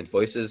very prominent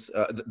voices.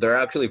 There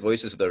are actually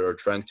voices that are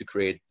trying to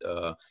create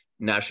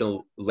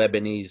national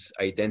Lebanese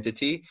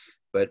identity,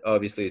 but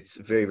obviously it's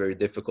very, very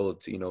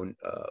difficult,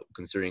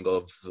 considering all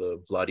of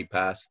the bloody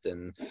past,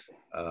 and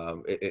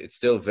it's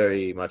still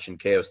very much in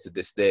chaos to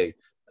this day.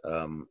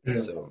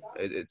 So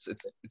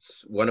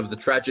it's one of the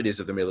tragedies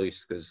of the Middle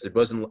East, because it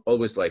wasn't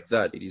always like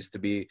that.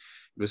 It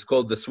was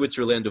called the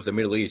Switzerland of the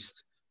Middle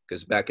East,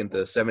 because back in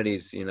the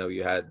 70s,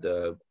 you had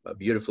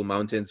beautiful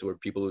mountains where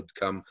people would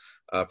come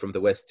from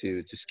the West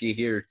to ski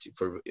here.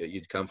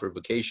 You'd come for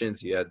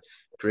vacations. You had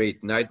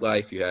great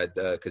nightlife. You had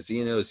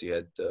casinos. You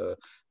had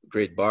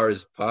great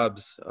bars,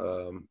 pubs,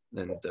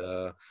 and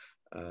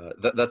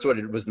that's what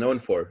it was known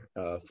for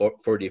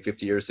 40,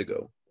 50 years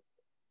ago.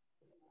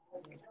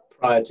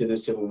 Prior to the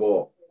Civil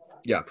War.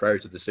 Yeah, prior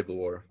to the Civil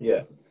War.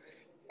 Yeah.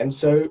 And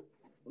so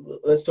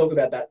let's talk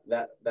about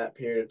that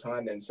period of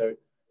time then. So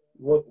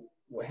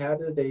how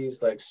do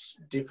these like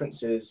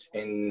differences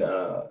in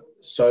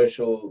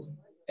social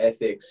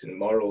ethics and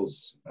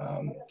morals,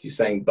 you're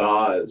saying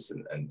bars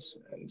and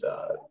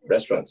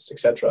restaurants,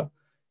 etc.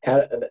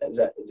 How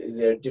is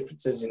there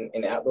differences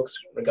in outlooks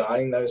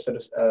regarding those sort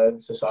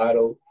of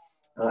societal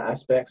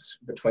aspects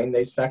between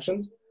these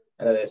factions?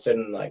 And are there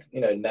certain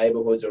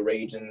neighborhoods or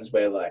regions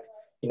where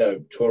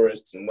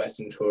tourists and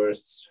Western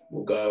tourists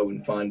will go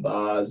and find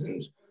bars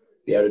and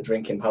be able to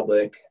drink in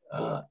public,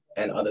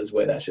 and others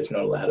where that's just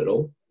not allowed at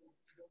all?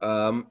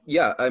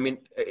 Yeah, I mean,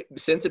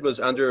 since it was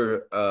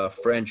under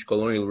French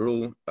colonial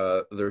rule,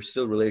 there are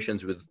still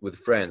relations with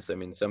France. I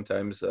mean,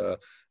 sometimes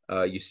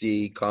you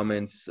see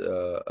comments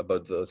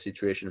about the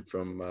situation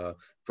from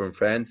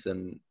France,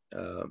 and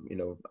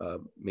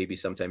maybe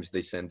sometimes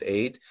they send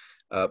aid,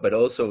 but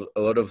also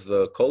a lot of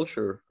the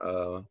culture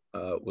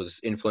was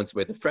influenced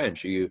by the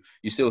French. You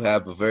still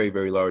have a very,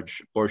 very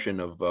large portion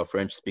of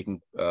French-speaking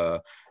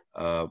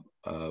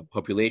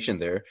population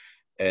there,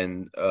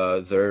 and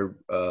their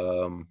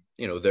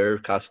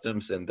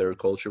customs and their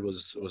culture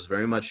was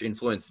very much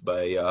influenced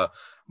by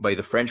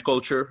the French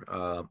culture,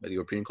 by the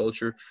European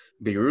culture.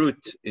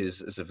 Beirut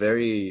is a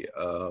very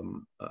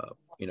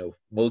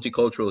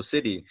multicultural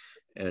city,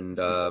 and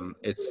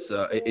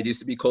it used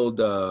to be called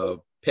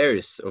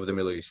Paris of the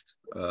Middle East,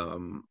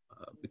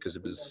 because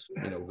it was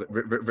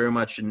very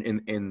much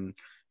in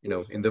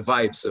the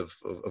vibes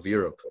of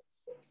Europe.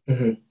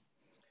 Mm-hmm.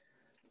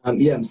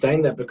 Yeah, I'm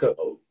saying that because,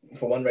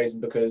 for one reason,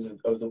 because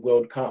of the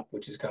World Cup,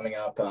 which is coming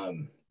up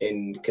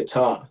in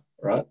Qatar,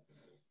 right?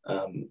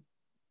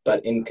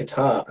 But in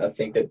Qatar, I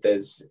think that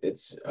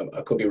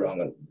I could be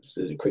wrong. This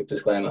is a quick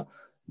disclaimer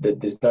that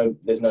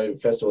there's no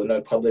first of all,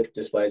 no public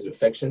displays of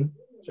affection.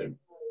 So,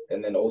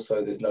 and then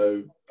also there's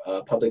no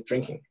public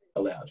drinking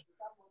allowed.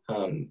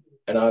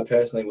 And I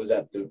personally was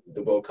at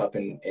the World Cup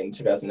in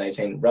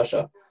 2018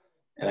 Russia,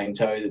 and I can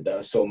tell you that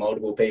I saw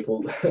multiple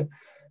people.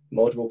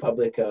 Multiple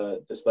public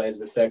displays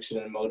of affection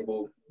and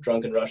multiple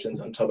drunken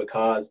Russians on top of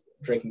cars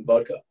drinking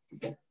vodka,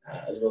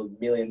 as well as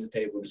millions of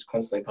people just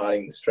constantly partying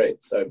in the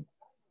street. So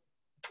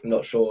I'm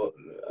not sure.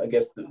 I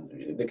guess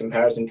the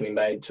comparison can be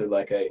made to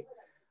like a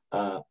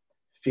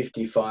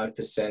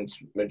 55%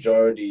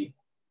 majority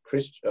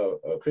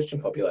Christian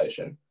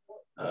population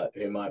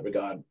who might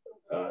regard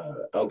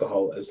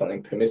alcohol as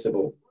something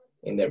permissible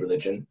in their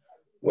religion,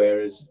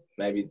 whereas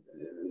maybe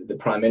the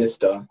Prime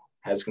Minister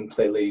has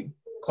completely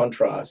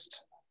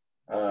contrast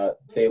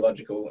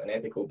theological and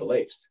ethical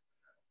beliefs.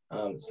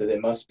 So there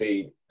must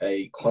be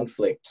a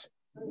conflict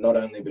not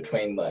only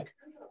between like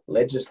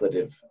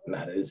legislative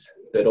matters,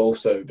 but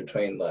also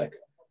between like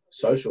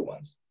social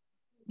ones.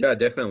 Yeah,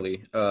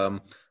 definitely.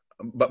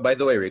 But by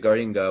the way,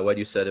 regarding what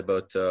you said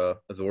about the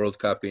World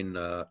Cup in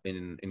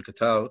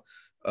Qatar,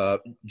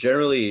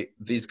 generally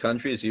these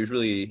countries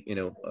usually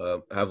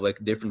have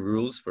like different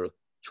rules for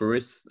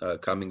tourists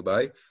coming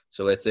by.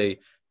 So let's say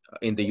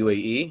in the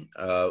UAE,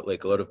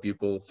 like a lot of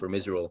people from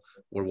Israel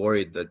were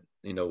worried that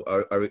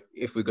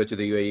if we go to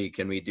the UAE,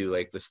 can we do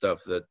like the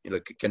stuff that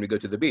can we go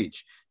to the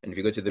beach? And if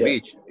you go to the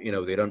beach,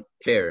 they don't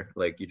care.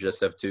 Like you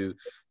just have to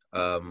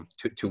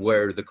to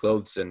wear the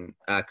clothes and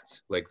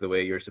act like the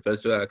way you're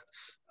supposed to act.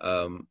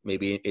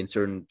 Maybe in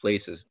certain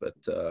places, but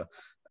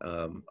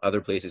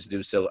other places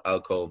do sell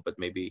alcohol, but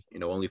maybe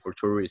only for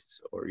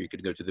tourists. Or you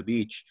could go to the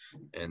beach,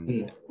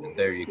 and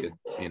there you could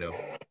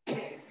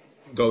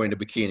go in a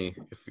bikini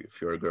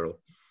if you're a girl.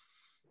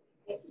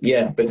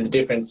 Yeah, but the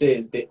difference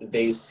is that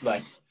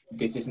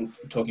this isn't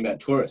talking about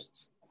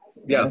tourists.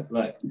 Yeah.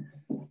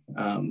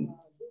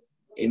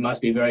 It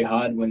must be very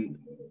hard when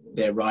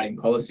they're writing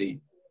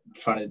policy,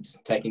 trying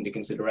to take into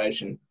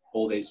consideration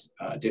all these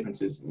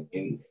differences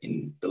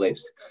in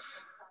beliefs.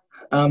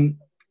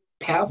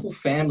 Powerful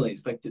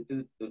families, like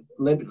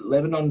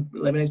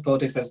Lebanese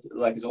politics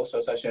is also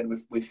associated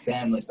with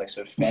families, like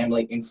sort of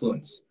family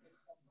influence.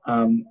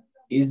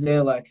 Is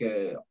there like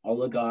a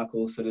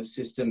oligarchical sort of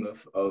system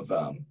of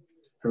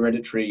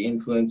hereditary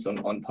influence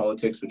on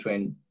politics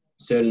between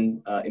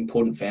certain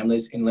important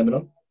families in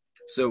Lebanon?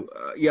 So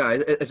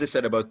yeah, as I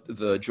said about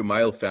the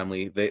Jumail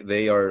family,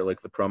 they are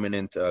like the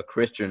prominent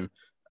Christian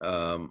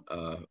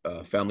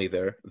family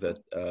there that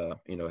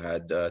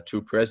had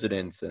two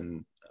presidents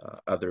and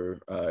other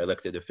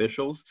elected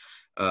officials.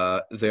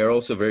 They are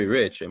also very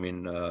rich. I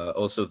mean,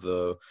 also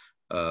the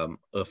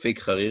Rafik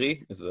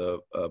Hariri, the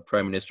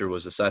prime minister,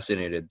 was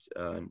assassinated,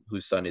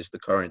 whose son is the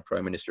current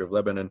prime minister of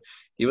Lebanon.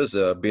 He was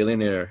a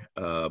billionaire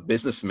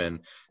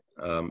businessman.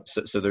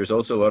 So there's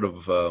also a lot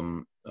of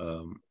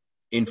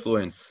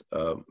influence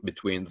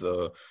between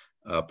the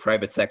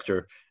private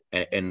sector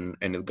and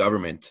the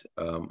government.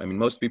 I mean,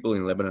 most people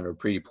in Lebanon are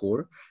pretty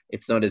poor.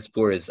 It's not as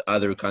poor as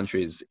other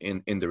countries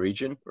in the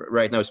region.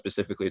 Right now,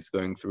 specifically, it's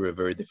going through a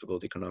very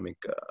difficult economic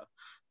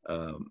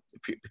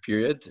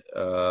period.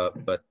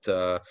 But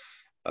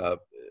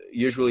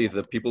usually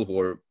the people who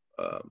are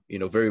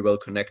very well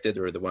connected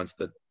are the ones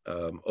that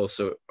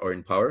also are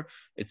in power.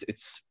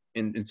 It's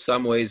in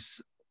some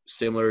ways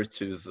similar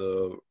to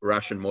the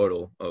Russian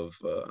model of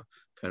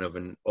kind of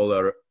an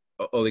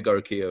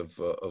oligarchy of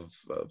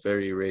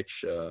very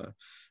rich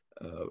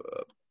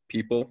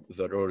people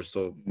that are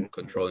also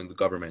controlling the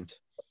government.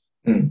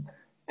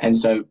 And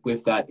so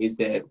with that, is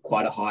there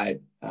quite a high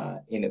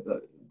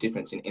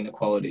difference in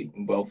inequality,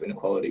 in wealth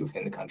inequality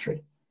within the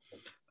country?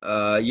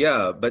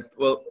 Yeah, but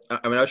well,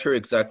 I'm not sure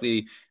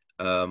exactly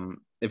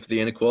if the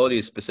inequality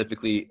is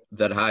specifically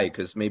that high,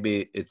 because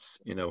maybe it's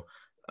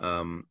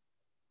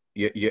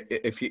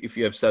if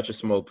you have such a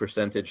small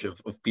percentage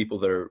of people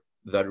that are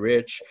that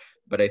rich,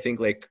 but I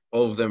think like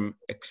all of them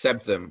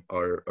except them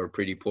are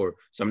pretty poor.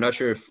 So I'm not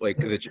sure if like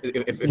if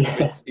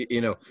it's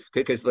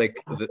because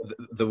like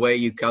the way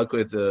you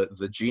calculate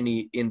the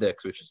Gini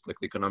index, which is like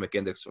the economic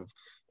index of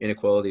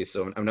inequality.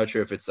 So I'm not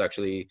sure if it's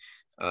actually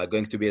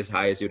going to be as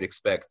high as you'd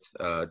expect,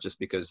 just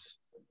because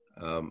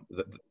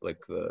the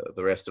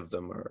rest of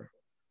them are.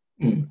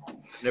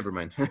 Never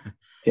mind.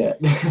 Yeah.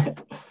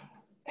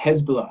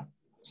 Hezbollah.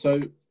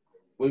 So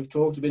we've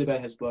talked a bit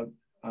about Hezbollah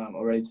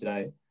already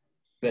today,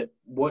 but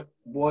what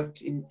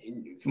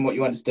from what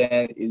you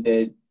understand is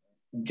their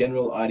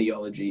general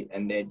ideology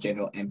and their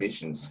general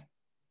ambitions?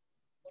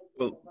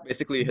 Well,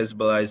 basically,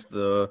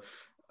 Hezbollah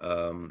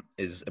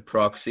is a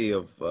proxy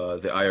of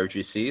the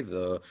IRGC,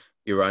 the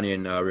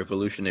Iranian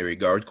Revolutionary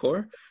Guard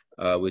Corps,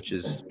 which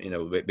is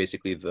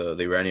basically the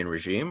Iranian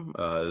regime.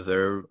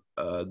 Their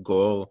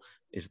goal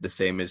is the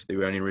same as the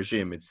Iranian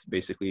regime. It's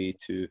basically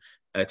to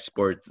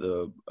export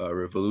the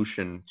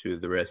revolution to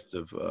the rest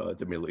of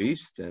the Middle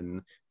East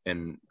and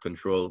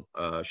control,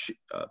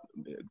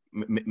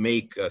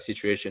 make a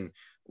situation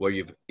where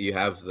you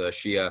have the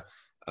Shia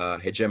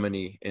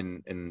hegemony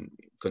in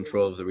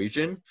control of the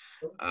region,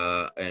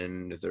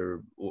 and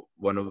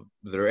one of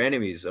their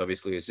enemies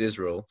obviously is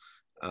Israel,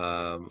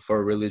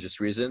 for religious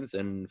reasons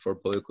and for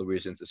political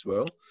reasons as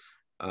well.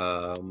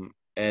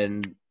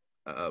 And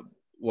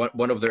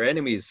one of their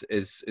enemies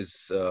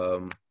is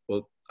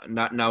well,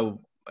 not now.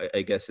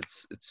 I guess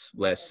it's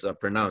less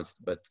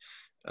pronounced, but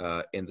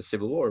in the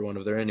Civil War, one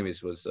of their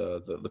enemies was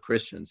the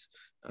Christians.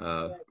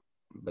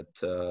 But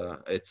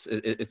it's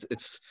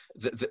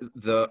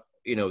the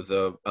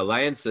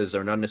alliances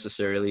are not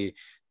necessarily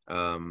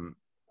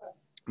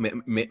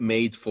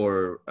made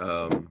for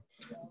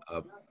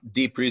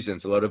deep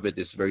reasons. A lot of it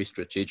is very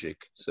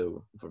strategic.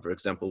 So, for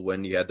example,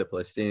 when you had the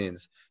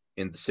Palestinians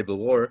in the Civil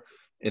War,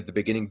 at the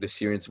beginning, the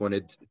Syrians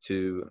wanted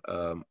to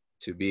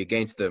be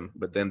against them,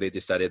 but then they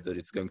decided that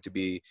it's going to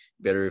be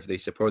better if they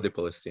support the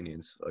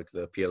Palestinians, like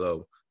the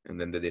PLO,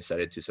 and then they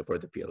decided to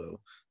support the PLO.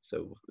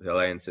 So the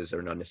alliances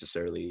are not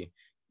necessarily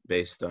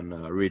based on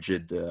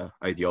rigid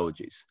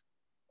ideologies.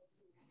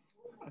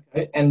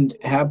 Okay, and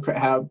how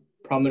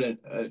prominent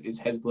is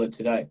Hezbollah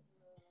today,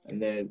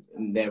 and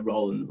their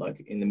role in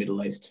the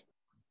Middle East?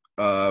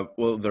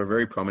 Well, they're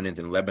very prominent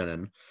in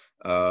Lebanon.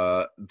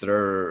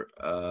 They're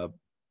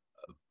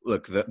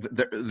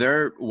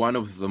one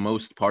of the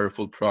most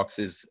powerful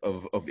proxies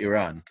of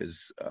Iran,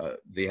 because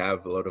they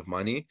have a lot of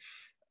money,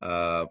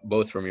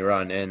 both from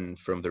Iran and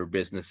from their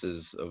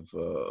businesses of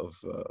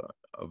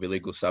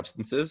illegal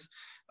substances.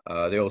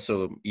 They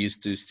also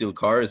used to steal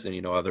cars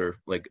and other,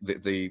 like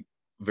they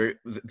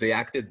they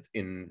acted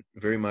in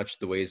very much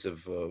the ways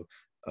of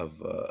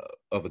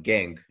a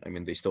gang. I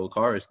mean, they stole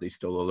cars, they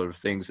stole a lot of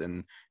things,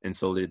 and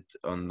sold it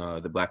on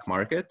the black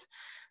market.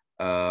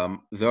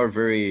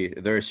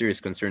 They're a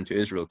serious concern to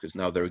Israel because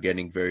now they're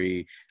getting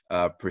very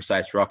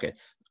precise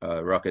rockets,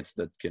 rockets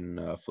that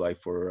can fly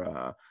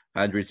for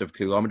hundreds of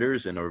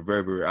kilometers and are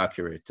very, very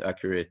accurate.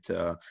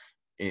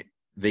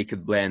 They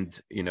could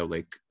land,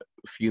 like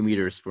a few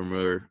meters from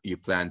where you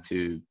plan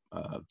to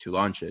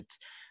launch it.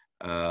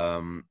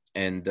 And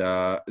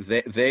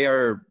they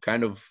are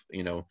kind of,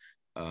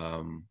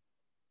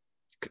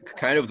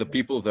 kind of the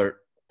people that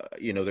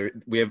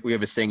we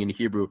have a saying in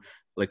Hebrew,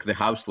 like the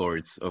house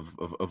lords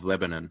of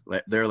Lebanon.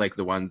 They're like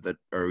the ones that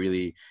are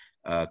really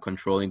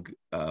controlling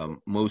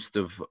most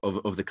of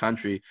the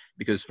country,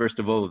 because first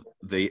of all,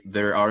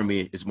 their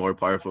army is more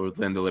powerful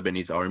than the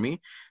Lebanese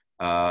army,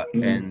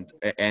 and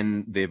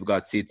they've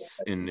got seats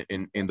in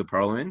the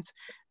parliament,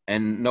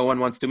 and no one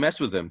wants to mess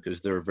with them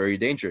because they're very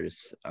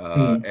dangerous,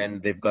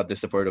 and they've got the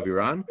support of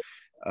Iran.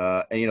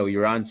 And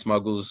Iran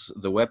smuggles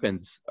the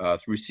weapons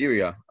through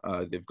Syria.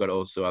 They've got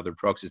also other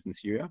proxies in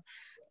Syria,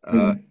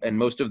 and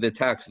most of the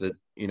attacks that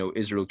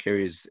Israel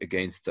carries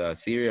against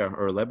Syria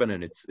or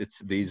Lebanon, it's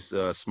these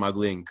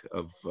smuggling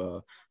of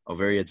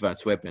very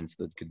advanced weapons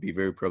that could be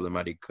very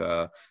problematic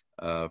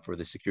for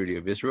the security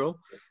of Israel.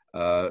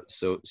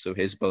 So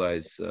Hezbollah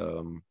is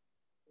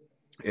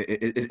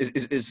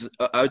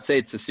I would say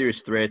it's a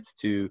serious threat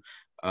to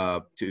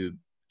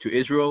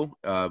Israel.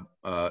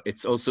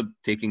 It's also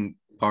taking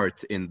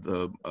part in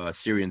the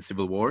Syrian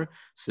civil war.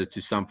 So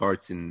to some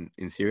parts in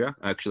Syria,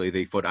 actually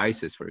they fought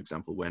ISIS, for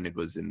example, when it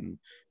was in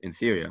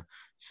Syria.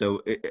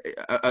 So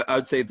I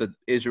would say that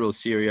Israel,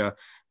 Syria,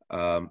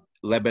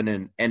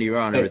 Lebanon, and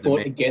Iran they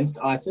fought against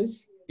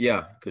ISIS.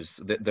 Yeah, because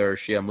they're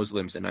Shia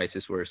Muslims and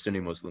ISIS were Sunni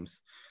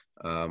Muslims.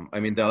 I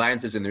mean, the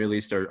alliances in the Middle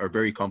East are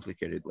very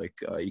complicated. Like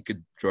you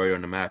could draw it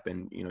on a map,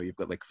 and you've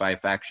got like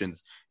 5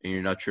 factions, and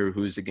you're not sure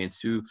who's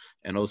against who.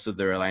 And also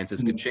their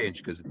alliances could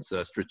change because it's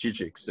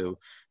strategic. So,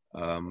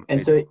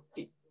 so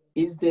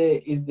is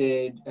there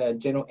a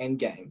general end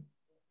game,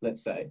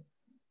 let's say,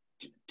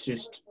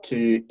 just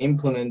to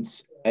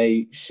implement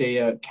a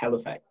Shia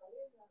caliphate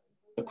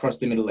across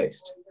the Middle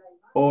East,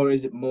 or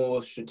is it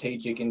more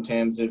strategic in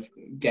terms of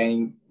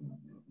gaining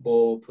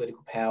more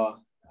political power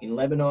in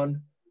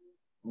Lebanon?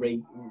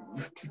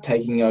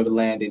 Taking over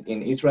land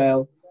in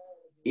Israel?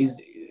 Is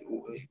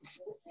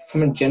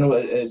from a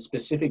general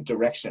specific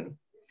direction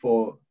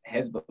for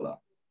Hezbollah,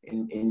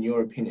 in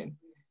your opinion,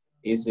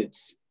 is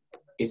it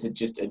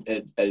just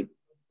a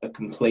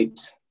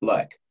complete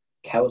like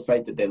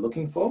caliphate that they're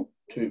looking for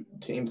to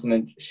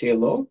implement Shia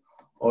law,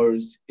 or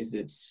is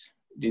it,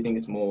 do you think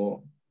it's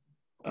more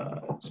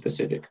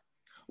specific?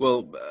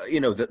 Well,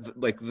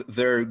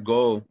 their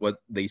goal, what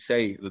they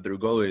say that their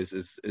goal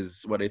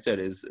is what I said,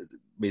 is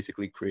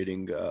basically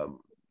creating,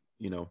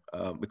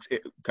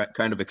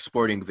 kind of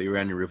exporting the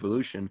Iranian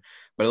revolution.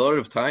 But a lot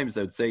of times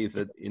I would say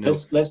that,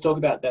 Let's talk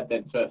about that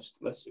then first.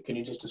 Can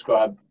you just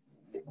describe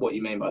what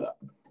you mean by that?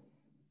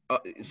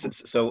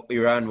 So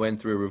Iran went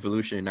through a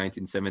revolution in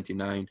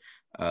 1979,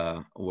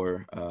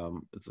 where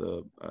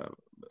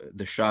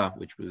the Shah,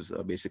 which was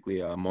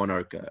basically a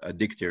monarch, a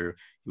dictator,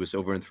 he was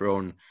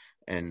overthrown,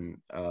 and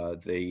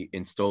they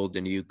installed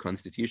a new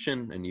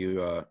constitution, a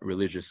new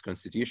religious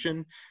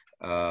constitution,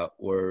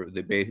 where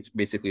they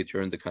basically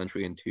turned the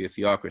country into a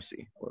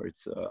theocracy, where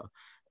it's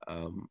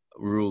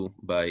ruled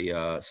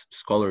by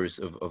scholars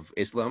of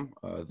Islam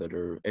that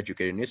are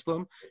educated in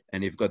Islam,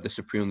 and you've got the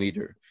supreme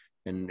leader.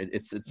 And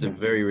it's a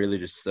very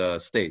religious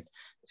state.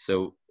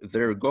 So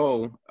their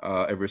goal,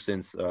 ever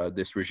since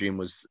this regime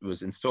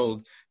was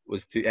installed,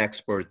 was to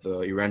export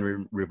the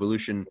Iranian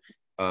Revolution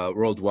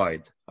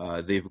worldwide.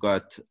 They've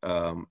got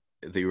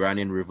the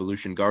Iranian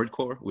Revolution Guard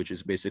Corps, which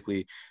is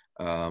basically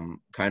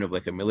kind of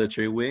like a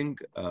military wing,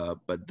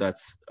 but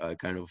that's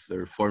kind of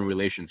their foreign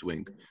relations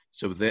wing.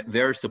 So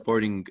they're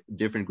supporting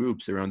different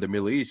groups around the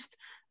Middle East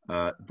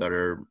that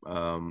are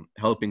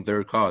helping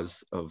their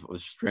cause of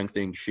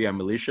strengthening Shia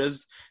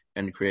militias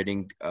and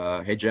creating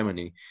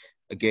hegemony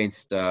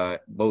against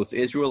both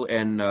Israel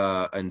and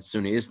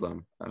Sunni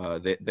Islam.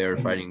 They're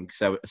fighting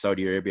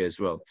Saudi Arabia as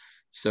well.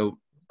 So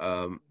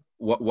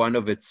one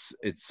of its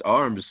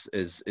arms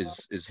is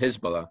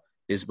Hezbollah.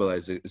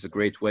 Hezbollah is a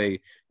great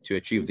way to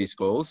achieve these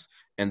goals,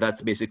 and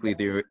that's basically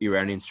the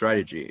Iranian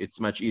strategy. It's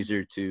much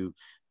easier to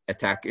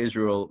attack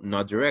Israel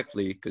not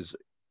directly, because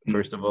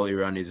first of all,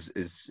 Iran is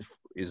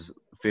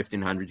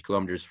 1,500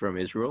 kilometers from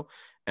Israel,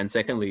 and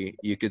secondly,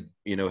 you could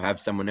have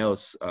someone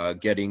else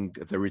getting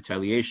the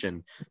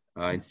retaliation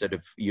instead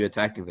of you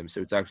attacking them.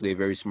 So it's actually a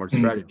very smart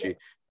strategy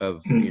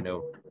of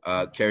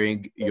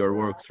carrying your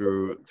work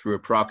through a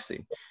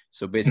proxy.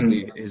 So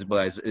basically,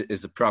 Hezbollah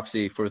is a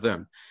proxy for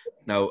them.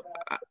 Now,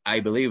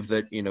 I believe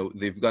that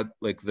they've got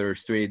like their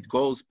straight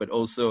goals, but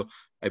also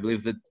I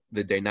believe that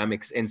the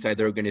dynamics inside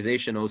the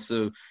organization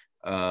also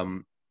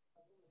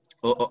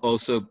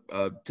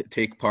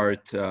take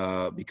part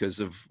because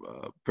of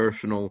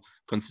personal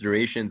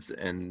considerations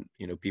and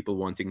people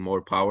wanting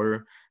more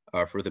power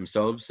for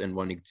themselves and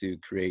wanting to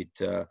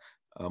create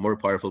more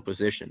powerful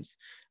positions.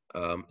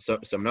 So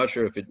I'm not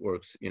sure if it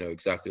works,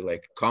 exactly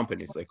like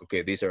companies. Like,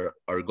 okay, these are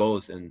our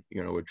goals, and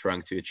we're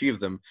trying to achieve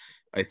them.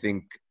 I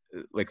think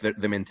like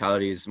the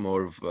mentality is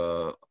more of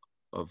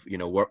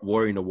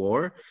war in a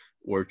war.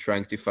 We're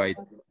trying to fight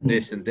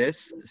this and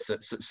this.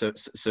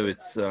 So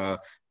it's I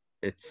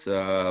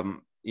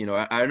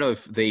don't know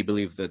if they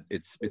believe that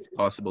it's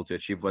possible to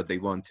achieve what they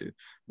want to,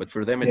 but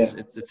for them Yeah.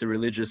 it's a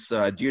religious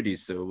duty.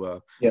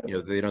 So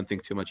Yeah. they don't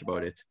think too much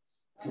about it.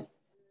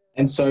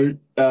 And so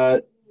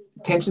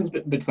tensions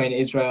between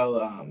Israel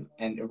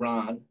and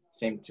Iran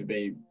seem to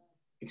be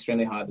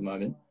extremely high at the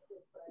moment.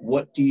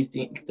 What do you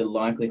think the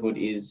likelihood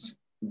is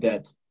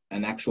that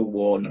an actual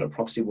war, not a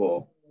proxy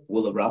war,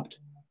 will erupt?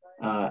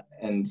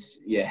 And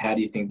yeah, how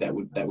do you think that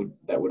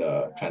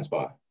would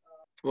transpire?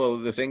 Well,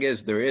 the thing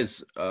is, there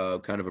is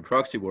kind of a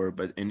proxy war,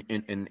 but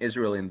in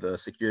Israel, in the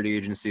security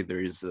agency, there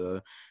is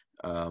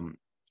um,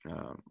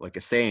 like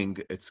a saying.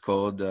 It's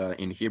called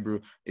in Hebrew,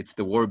 it's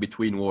the war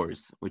between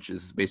wars, which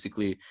is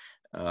basically,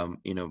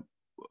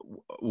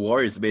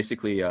 war is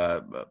basically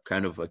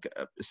kind of like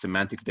a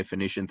semantic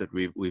definition that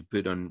we've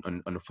put on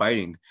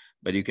fighting.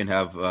 But you can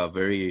have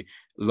very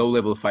low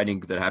level fighting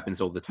that happens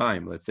all the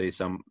time. Let's say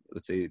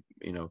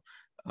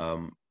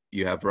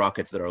you have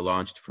rockets that are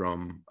launched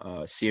from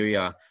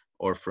Syria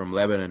or from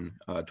Lebanon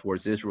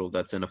towards Israel.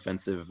 That's an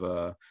offensive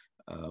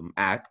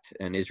act,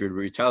 and Israel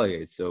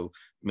retaliates. So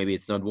maybe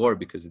it's not war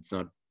because it's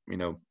not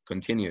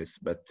continuous,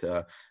 but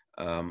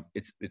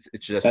it's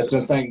just That's what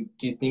I'm saying.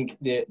 Do you think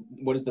that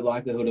what is the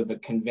likelihood of a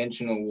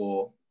conventional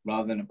war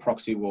rather than a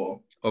proxy war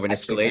of an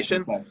actually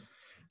taking escalation? place?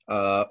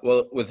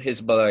 Well, with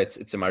Hezbollah,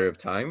 it's a matter of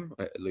time.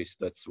 At least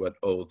that's what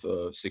all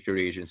the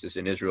security agencies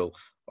in Israel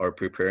are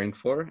preparing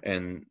for,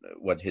 and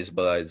what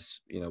Hezbollah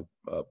is,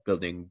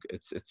 building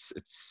its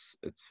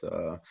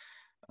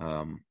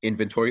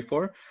inventory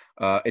for.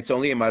 It's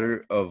only a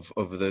matter of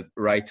the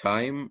right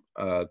time,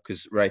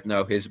 because right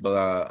now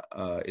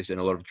Hezbollah is in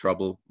a lot of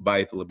trouble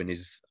by the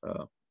Lebanese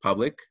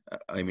public.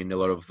 I mean, a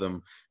lot of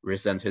them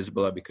resent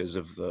Hezbollah because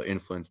of the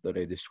influence that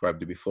I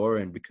described before,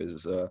 and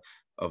because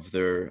of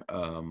their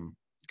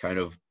kind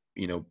of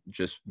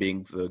just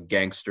being the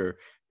gangster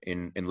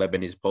in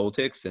Lebanese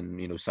politics,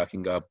 and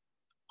sucking up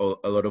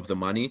a lot of the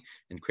money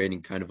and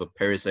creating kind of a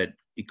parasite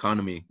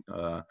economy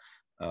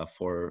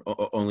for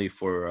only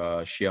for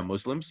Shia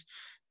Muslims.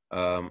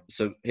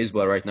 So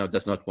Hezbollah right now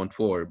does not want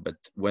war, but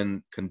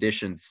when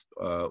conditions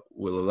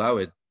will allow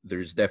it,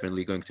 there's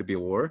definitely going to be a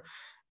war.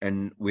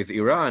 And with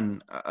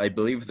Iran, I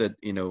believe that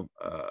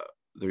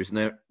there's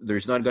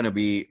not going to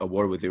be a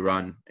war with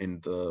Iran in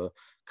the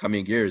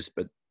coming years,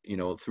 but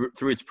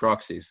through its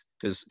proxies,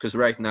 because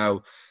right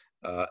now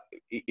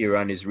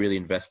Iran is really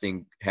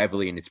investing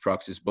heavily in its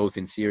proxies, both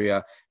in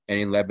Syria and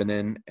in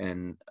Lebanon,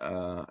 and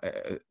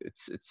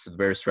it's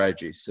their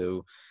strategy.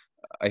 So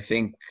I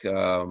think.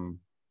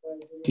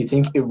 Do you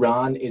think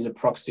Iran is a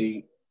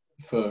proxy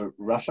for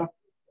Russia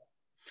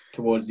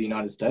towards the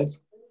United States?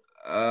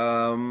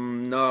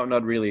 No,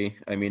 not really.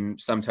 I mean,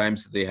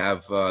 sometimes they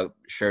have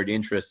shared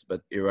interests,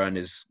 but Iran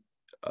is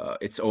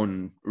its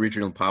own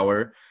regional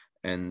power,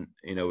 and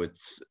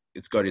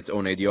it's got its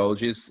own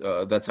ideologies.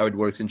 That's how it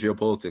works in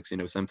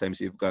geopolitics.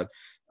 Sometimes you've got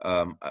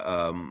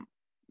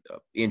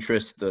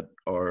interests that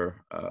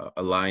are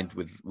aligned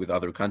with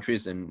other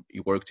countries, and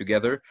you work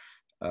together.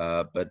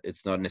 But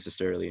it's not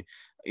necessarily.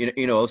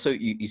 Also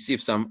you see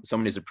if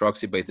someone is a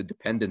proxy by the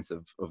dependence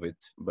of it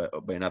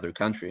by another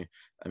country.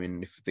 I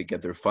mean, if they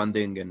get their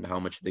funding and how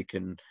much they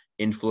can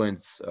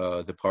influence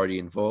the party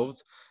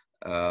involved.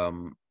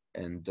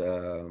 And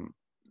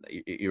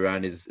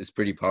Iran is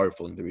pretty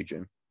powerful in the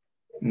region.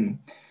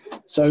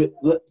 So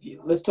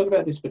let's talk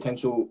about this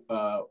potential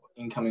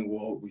incoming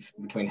war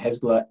between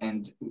Hezbollah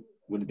and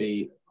would it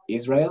be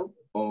Israel,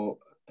 or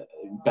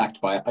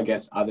backed by, I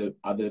guess,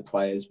 other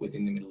players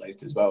within the Middle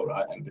East as well,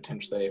 right? And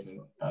potentially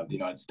even the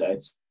United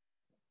States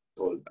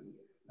or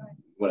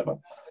whatever.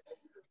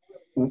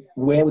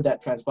 Where would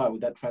that transpire?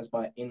 Would that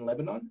transpire in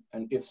Lebanon?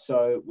 And if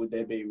so, would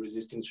there be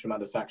resistance from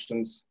other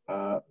factions?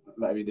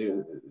 Maybe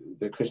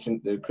the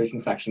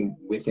Christian faction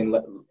within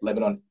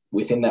Lebanon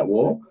within that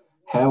war.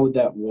 How would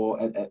that war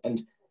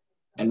and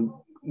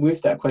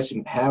with that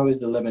question, how is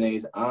the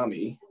Lebanese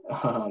army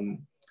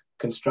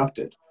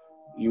constructed?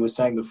 You were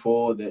saying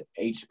before that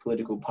each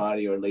political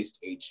party, or at least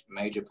each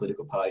major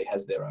political party,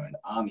 has their own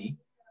army.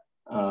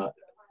 Are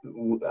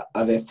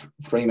there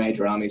three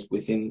major armies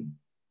within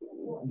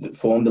that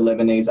form the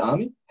Lebanese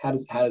army? How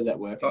does that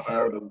work, and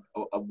how would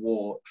a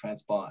war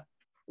transpire?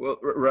 Well,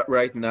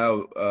 right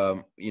now,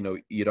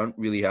 you don't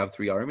really have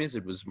three armies.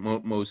 It was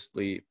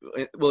mostly,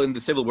 well, in the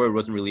Civil War, it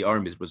wasn't really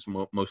armies. It was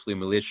mostly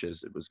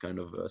militias. It was kind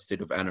of a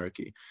state of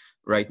anarchy.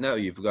 Right now,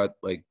 you've got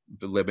like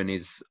the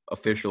Lebanese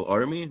official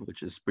army,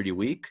 which is pretty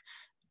weak.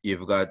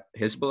 You've got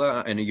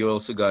Hezbollah, and you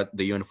also got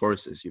the UN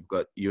forces. You've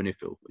got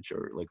UNIFIL, which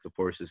are like the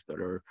forces that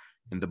are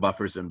in the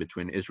buffer zone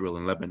between Israel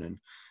and Lebanon,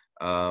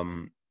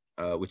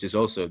 which is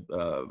also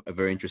a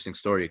very interesting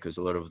story because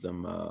a lot of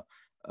them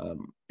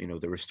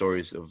there were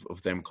stories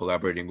of them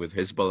collaborating with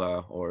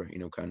Hezbollah, or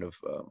kind of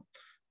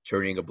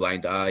turning a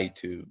blind eye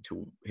to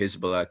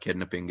Hezbollah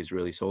kidnapping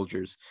Israeli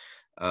soldiers.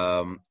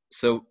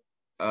 So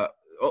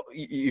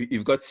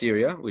you've got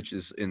Syria, which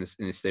is in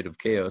a state of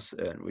chaos,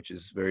 and which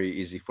is very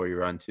easy for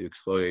Iran to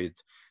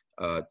exploit,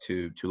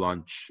 to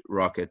launch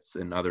rockets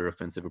and other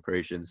offensive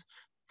operations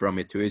from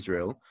it to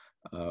Israel.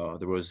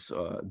 There was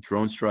a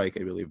drone strike,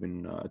 I believe,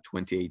 in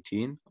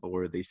 2018,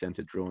 where they sent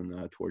a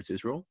drone towards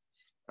Israel.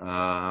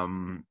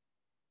 I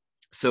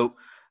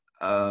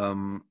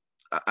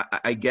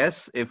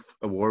guess if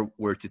a war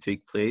were to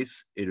take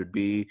place, it would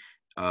be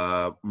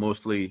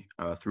mostly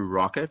through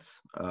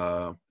rockets,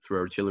 through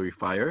artillery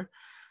fire.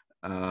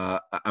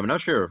 I'm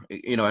not sure.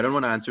 I don't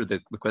want to answer the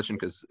question,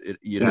 because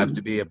you'd have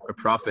to be a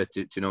prophet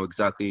to know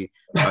exactly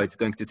how it's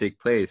going to take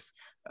place.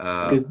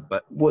 Because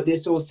what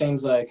this all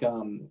seems like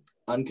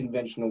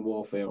unconventional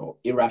warfare or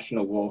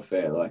irrational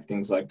warfare, like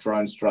things like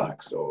drone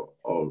strikes or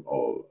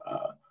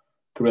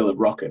guerrilla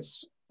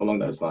rockets along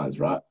those lines,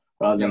 right?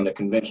 Rather than the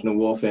conventional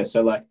warfare.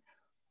 So, like,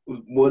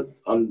 what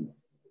I'm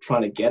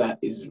trying to get at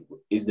is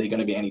there going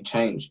to be any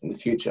change in the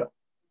future?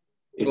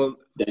 If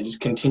they just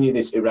continue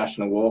this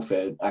irrational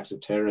warfare, acts of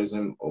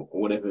terrorism, or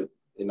whatever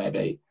it may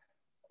be,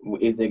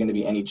 is there going to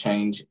be any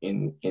change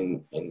in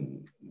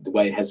the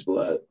way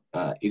Hezbollah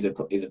is a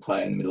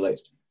player in the Middle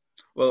East?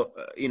 Well,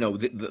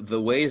 the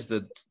ways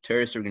that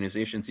terrorist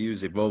organizations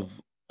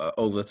evolve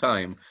all the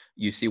time.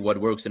 You see what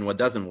works and what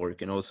doesn't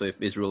work, and also if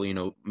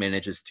Israel,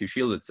 manages to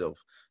shield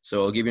itself.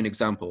 So I'll give you an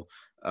example.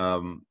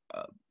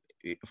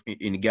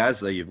 In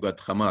Gaza, you've got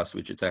Hamas,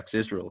 which attacks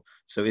Israel.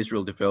 So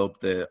Israel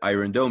developed the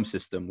Iron Dome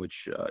system,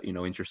 which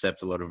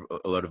intercepts a lot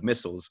of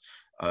missiles.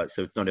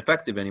 So it's not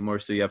effective anymore.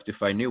 So you have to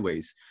find new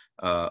ways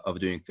of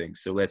doing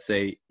things. So let's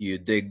say you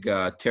dig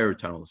terror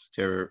tunnels,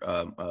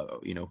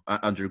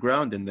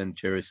 underground, and then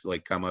terrorists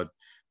come out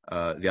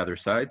the other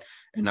side.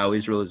 And now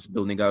Israel is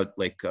building out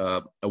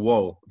a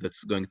wall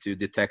that's going to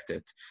detect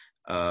it.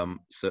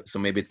 So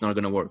maybe it's not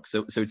going to work.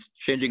 So it's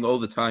changing all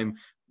the time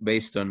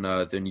based on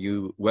the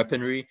new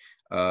weaponry.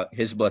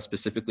 Hezbollah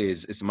specifically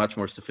is much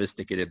more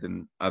sophisticated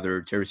than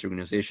other terrorist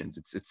organizations.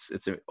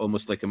 It's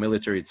almost like a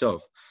military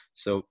itself.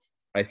 So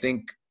I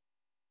think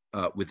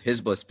with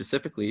Hezbollah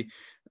specifically,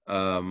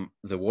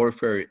 the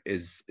warfare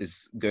is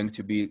going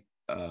to be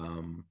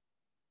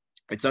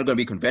it's not going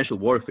to be conventional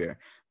warfare,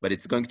 but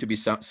it's going to be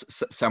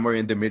somewhere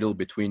in the middle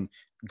between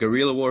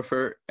guerrilla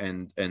warfare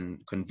and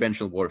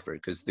conventional warfare,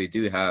 because they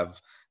do have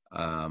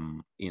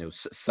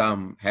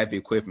some heavy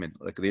equipment.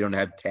 Like they don't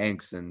have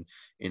tanks and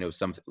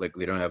some, like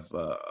they don't have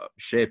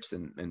ships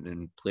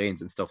and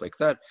planes and stuff like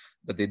that,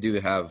 but they do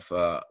have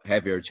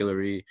heavy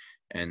artillery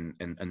and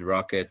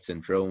rockets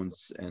and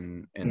drones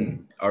and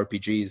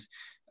RPGs.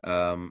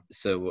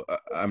 So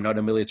I'm not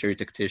a military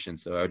tactician,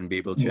 so I wouldn't be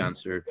able to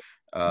answer.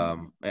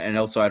 And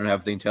also I don't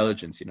have the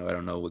intelligence. I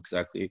don't know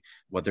exactly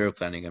what they're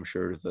planning. I'm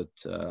sure that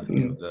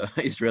the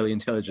Israeli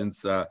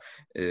intelligence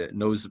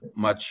knows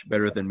much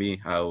better than me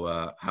how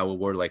a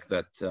war like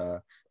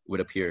that would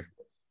appear.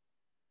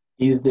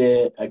 Is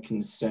there a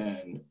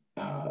concern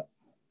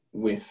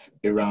with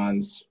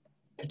Iran's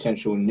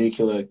potential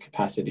nuclear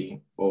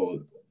capacity or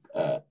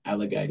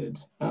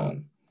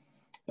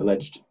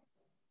alleged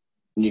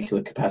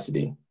nuclear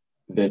capacity,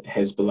 that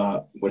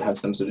Hezbollah would have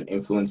some sort of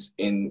influence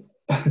in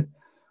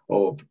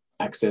or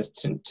access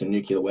to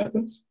nuclear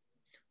weapons?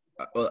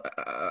 Well,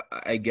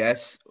 I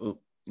guess, I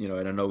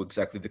don't know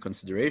exactly the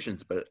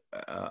considerations, but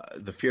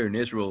the fear in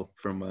Israel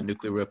from a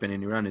nuclear weapon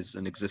in Iran is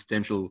an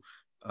existential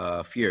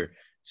fear.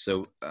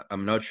 So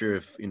I'm not sure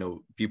if,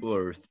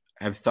 people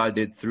have thought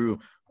it through,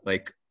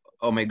 like,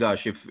 oh my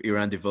gosh, if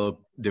Iran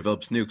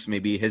develops nukes,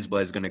 maybe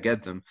Hezbollah is going to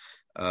get them.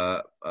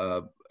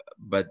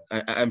 But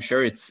I'm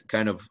sure it's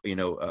kind of,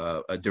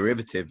 a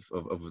derivative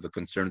of the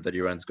concern that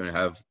Iran's going to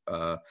have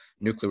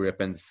nuclear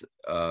weapons,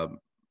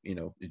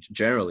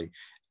 generally.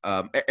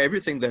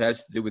 Everything that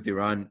has to do with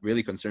Iran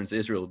really concerns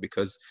Israel,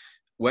 because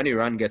when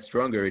Iran gets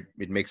stronger,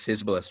 it makes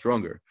Hezbollah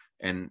stronger.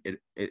 And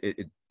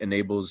it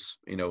enables,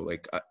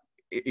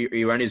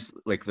 Iran is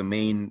like the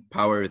main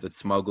power that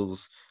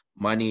smuggles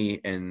money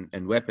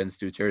and weapons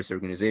to terrorist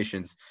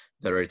organizations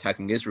that are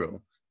attacking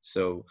Israel.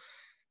 So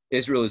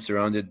Israel is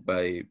surrounded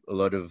by a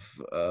lot of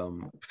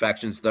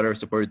factions that are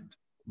supported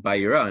by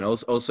Iran.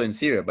 Also in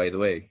Syria, by the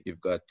way, you've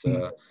got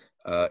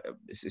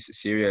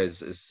Syria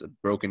is a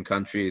broken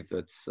country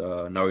that's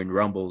now in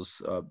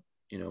rumbles.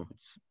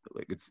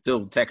 It's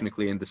still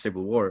technically in the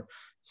civil war.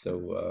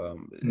 So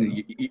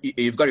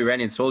you've got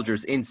Iranian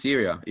soldiers in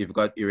Syria. You've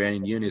got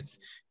Iranian units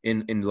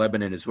in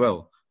Lebanon as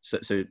well.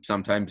 So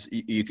sometimes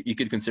you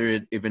could consider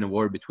it even a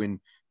war between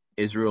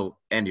Israel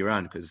and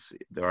Iran, because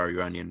there are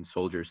Iranian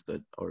soldiers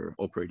that are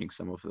operating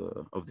some of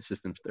the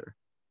systems there.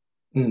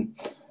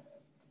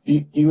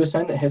 You were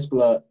saying that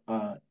Hezbollah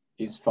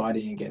is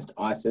fighting against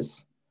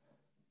ISIS.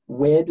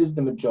 Where does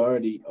the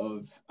majority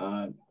of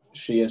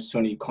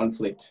Shia-Sunni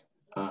conflict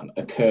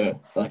occur,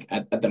 like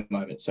at the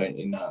moment? So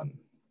in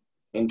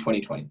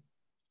 2020.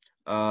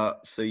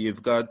 So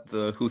you've got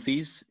the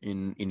Houthis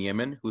in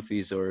Yemen.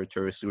 Houthis are a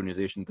terrorist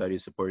organization that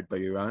is supported by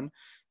Iran,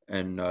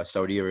 and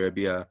Saudi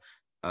Arabia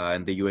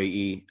and the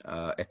UAE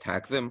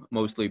attack them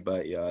mostly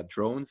by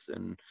drones.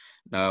 And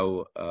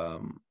now,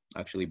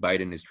 actually,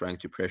 Biden is trying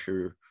to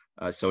pressure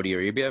Saudi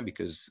Arabia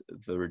because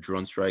the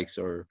drone strikes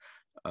are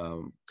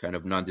kind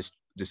of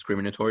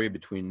non-discriminatory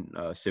between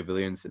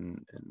civilians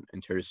and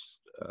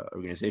terrorist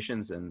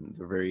organizations, and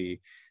they're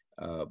very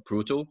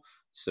brutal.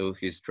 So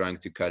he's trying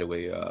to cut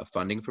away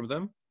funding from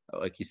them.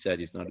 Like he said,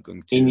 he's not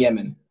going to in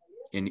Yemen.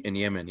 In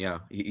Yemen. Yeah,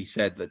 he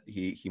said that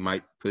he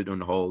might put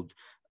on hold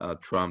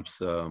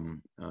Trump's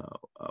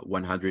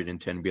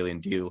 110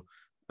 billion deal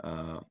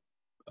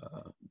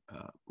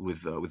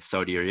with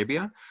Saudi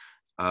Arabia.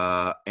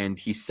 And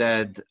he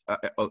said,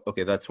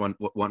 okay, that's one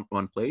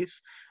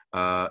place.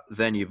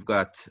 Then you've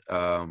got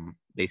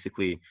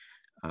basically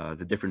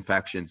the different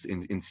factions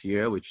in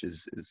Syria, which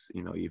is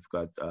you've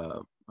got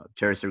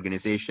terrorist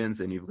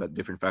organizations, and you've got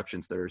different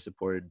factions that are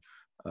supported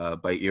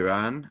by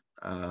Iran.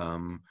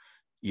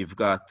 You've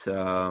got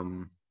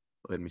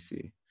let me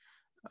see.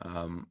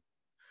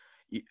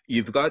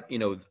 You've got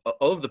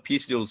all of the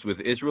peace deals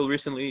with Israel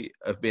recently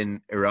have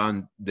been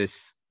around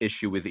this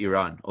issue with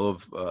Iran. All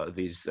of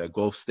these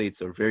Gulf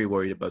states are very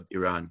worried about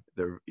Iran.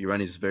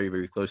 Iran is very,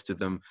 very close to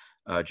them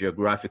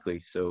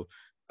geographically. So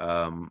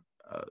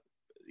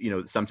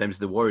sometimes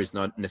the war is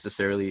not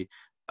necessarily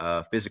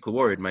physical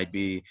war. It might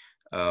be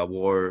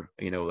war.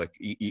 Like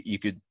you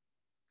could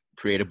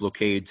create a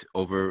blockade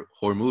over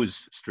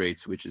Hormuz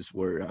Straits, which is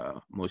where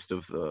most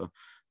of the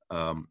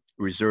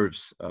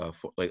reserves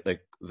for like the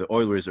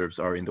oil reserves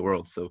are in the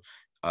world. So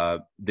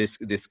this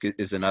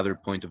is another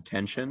point of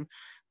tension.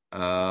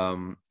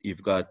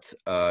 You've got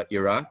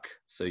Iraq.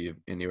 So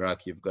in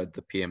Iraq you've got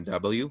the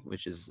PMW,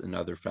 which is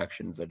another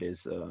faction that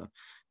is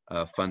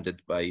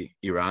funded by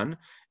Iran.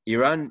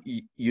 Iran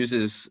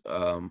uses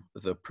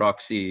the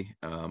proxy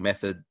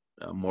method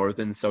more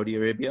than Saudi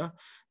Arabia,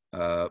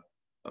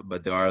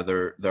 but there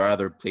are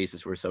other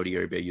places where Saudi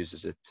Arabia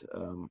uses it,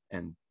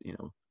 and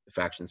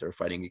factions are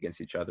fighting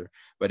against each other.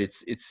 But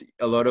it's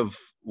a lot of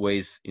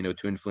ways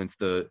to influence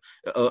the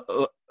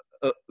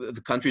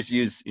countries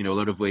use a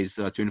lot of ways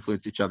to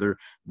influence each other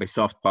by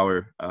soft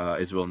power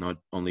as well, not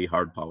only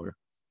hard power.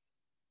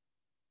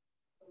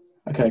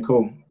 Okay,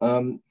 cool.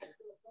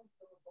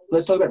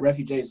 Let's talk about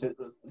refugees. So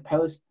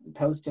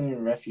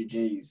Palestinian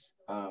refugees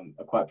are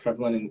quite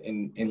prevalent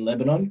in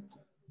Lebanon.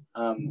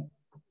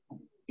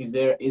 Is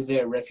there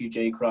a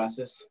refugee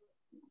crisis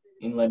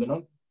in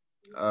Lebanon?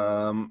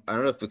 I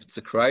don't know if it's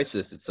a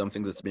crisis. It's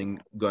something that's been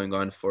going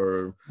on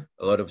for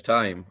a lot of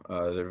time.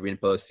 There have been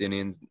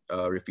Palestinian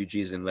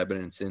refugees in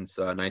Lebanon since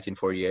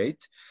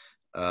 1948.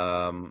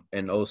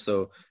 And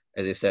also,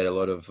 as I said, a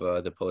lot of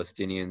the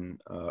Palestinian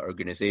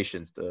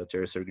organizations, the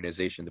terrorist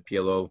organization, the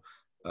PLO,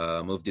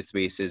 moved its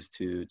bases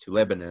to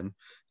Lebanon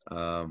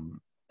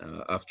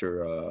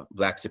after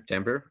Black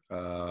September.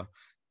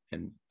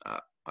 And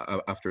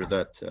after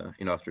that,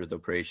 after the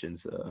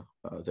operations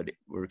that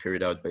were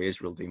carried out by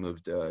Israel, they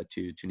moved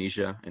to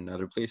Tunisia and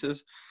other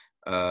places.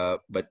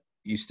 But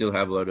you still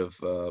have a lot of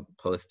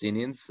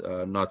Palestinians,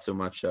 not so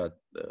much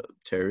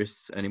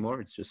terrorists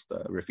anymore. It's just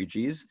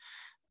refugees.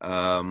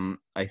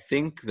 I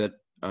think that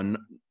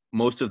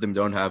most of them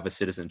don't have a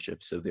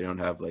citizenship, so they don't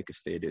have like a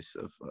status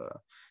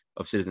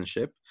of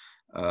citizenship.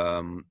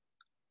 That's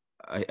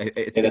what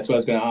I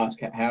was going to ask.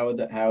 How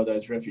are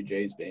those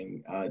refugees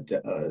being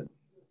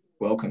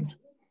welcomed?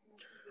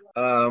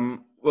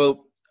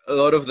 Well, a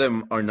lot of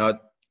them are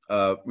not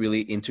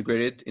really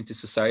integrated into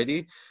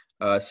society.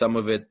 Some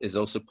of it is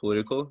also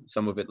political.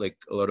 Some of it, like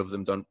a lot of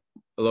them don't.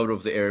 A lot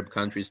of the Arab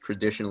countries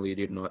traditionally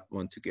did not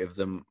want to give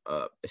them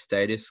a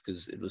status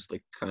because it was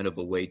like kind of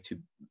a way to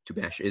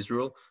bash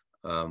Israel,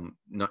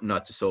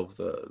 not to solve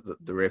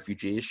the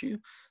refugee issue.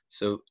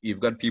 So you've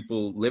got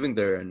people living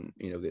there, and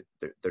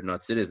they're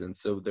not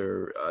citizens, so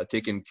they're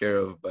taken care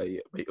of by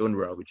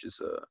UNRWA, which is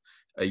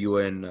a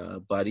UN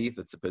body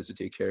that's supposed to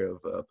take care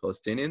of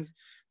Palestinians.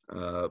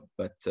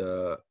 But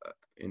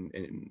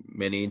in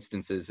many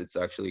instances, it's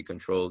actually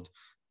controlled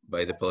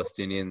by the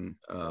Palestinian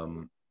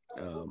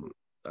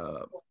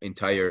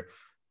entire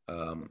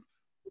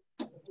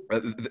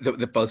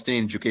the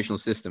Palestinian educational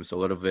system. So a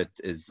lot of it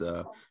is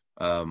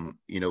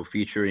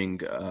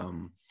featuring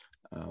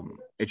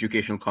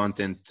educational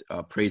content,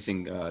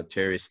 praising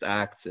terrorist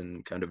acts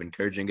and kind of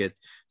encouraging it.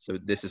 So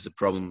this is a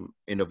problem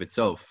in of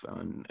itself,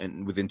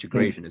 and with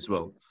integration as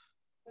well.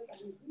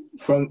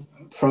 From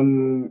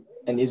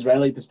an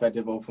Israeli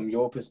perspective, or from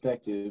your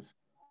perspective,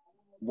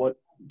 what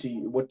do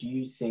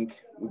you think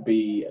would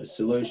be a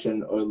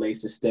solution, or at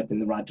least a step in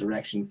the right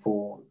direction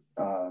for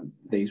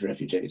these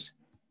refugees?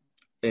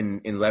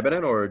 In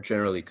Lebanon, or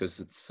generally, because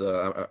it's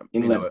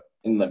in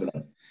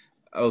Lebanon.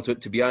 Also,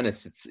 to be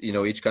honest, it's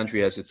each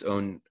country has its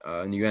own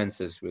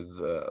nuances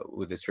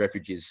with its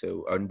refugees.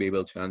 So I wouldn't be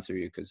able to answer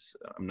you because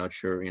I'm not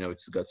sure.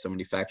 It's got so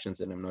many factions,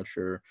 and I'm not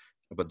sure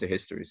about the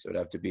history. So I'd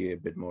have to be a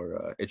bit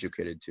more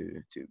educated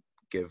to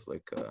give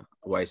like a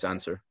wise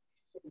answer.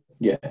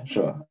 Yeah,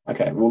 sure.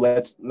 Okay. Well,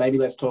 let's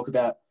talk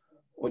about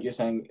what you're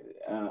saying,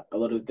 a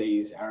lot of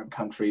these Arab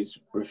countries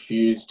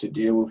refuse to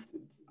deal with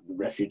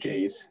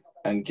refugees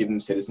and give them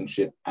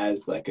citizenship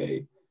as like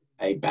a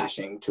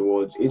bashing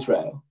towards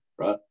Israel,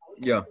 right?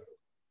 Yeah.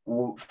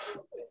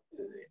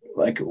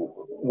 Like,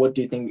 what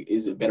do you think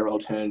is a better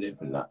alternative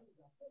than that?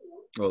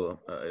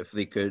 Well, if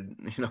they could,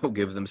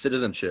 give them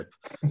citizenship,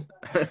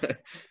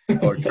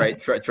 or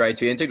try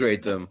to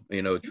integrate them,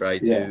 try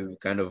Yeah. to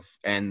kind of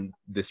end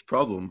this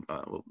problem.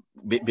 Well,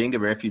 being a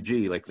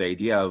refugee, like the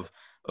idea of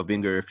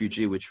being a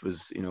refugee, which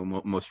was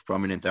most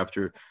prominent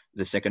after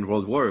the Second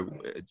World War.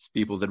 It's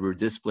people that were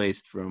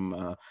displaced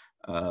from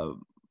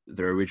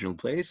their original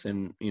place,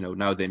 and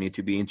now they need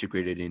to be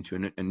integrated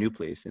into a new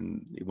place,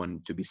 and they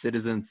want to be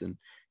citizens, and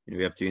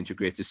we have to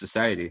integrate to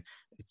society.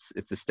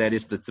 It's a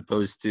status that's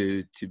supposed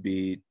to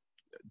be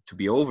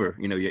over.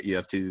 You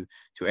have to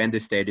end the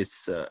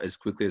status as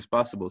quickly as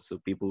possible, so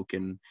people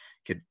can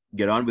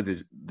get on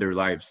with their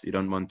lives. You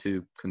don't want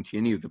to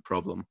continue the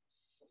problem.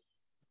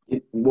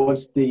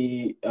 What's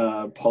the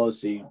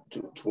policy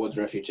towards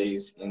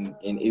refugees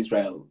in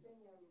Israel?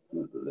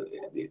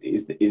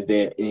 Is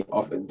there any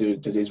offer?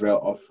 Does Israel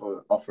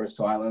offer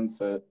asylum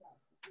for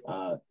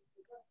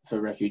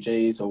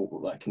refugees, or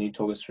like, can you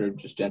talk us through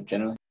just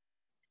generally?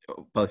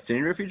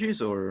 Palestinian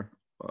refugees or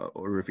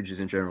refugees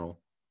in general?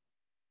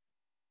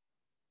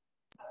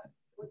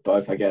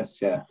 Both, I guess.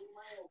 Yeah.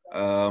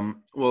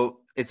 Well,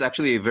 it's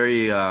actually a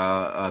very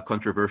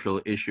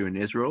controversial issue in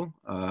Israel.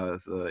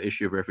 The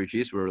issue of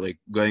refugees. We're like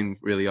going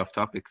really off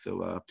topic,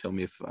 so tell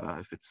me if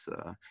it's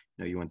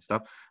you want to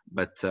stop.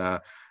 But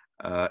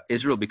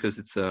Israel, because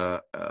it's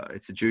a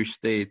Jewish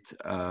state,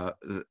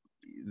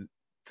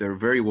 they're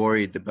very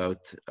worried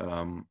about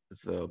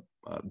the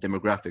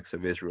demographics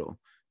of Israel.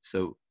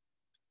 So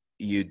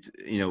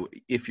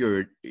if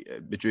you're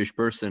a Jewish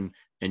person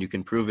and you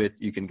can prove it,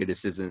 you can get a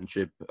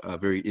citizenship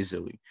very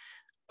easily.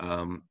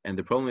 And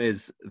the problem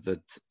is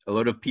that a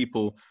lot of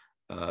people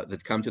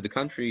that come to the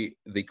country,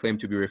 they claim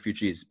to be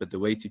refugees, but the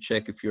way to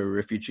check if you're a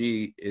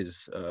refugee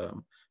is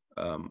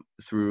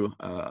through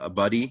a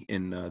body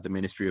in the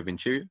Ministry of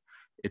Interior.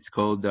 It's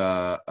called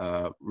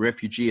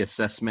Refugee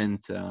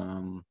Assessment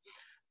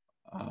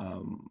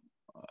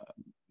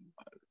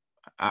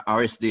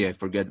RSD. I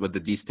forget what the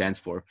D stands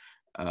for.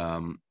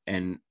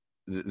 And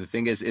the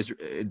thing is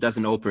it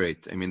doesn't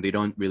operate. I mean, they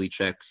don't really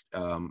check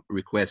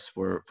requests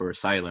for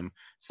asylum,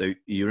 so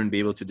you wouldn't be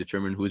able to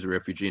determine who's a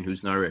refugee and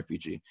who's not a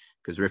refugee,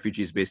 because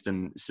refugee is based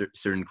on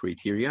certain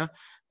criteria.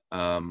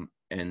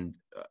 And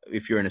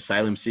if you're an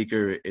asylum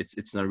seeker,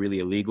 it's not really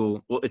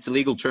illegal. Well, it's a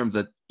legal term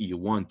that you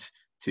want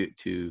to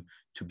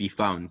be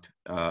found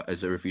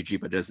as a refugee,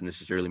 but doesn't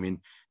necessarily mean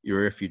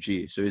you're a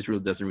refugee. So Israel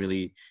doesn't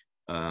really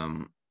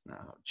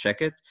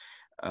check it.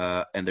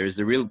 And there's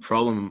a real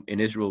problem in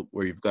Israel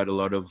where you've got a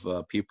lot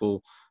of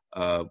people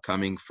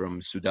coming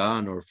from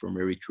Sudan or from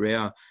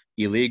Eritrea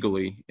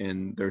illegally,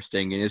 and they're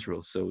staying in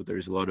Israel. So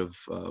there's a lot of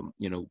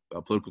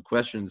political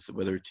questions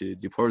whether to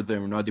deport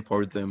them or not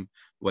deport them,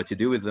 what to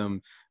do with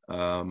them.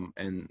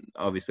 And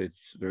obviously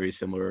it's very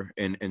similar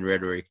in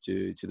rhetoric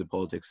to the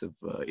politics of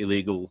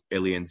illegal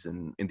aliens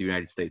in the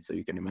United States. So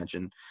you can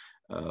imagine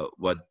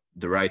what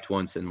the right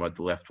wants and what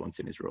the left wants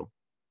in Israel.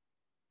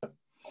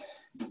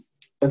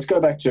 Let's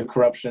go back to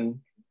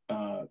corruption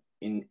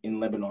in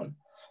Lebanon,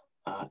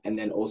 and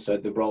then also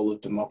the role of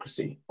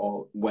democracy,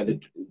 or whether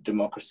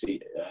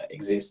democracy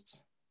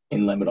exists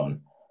in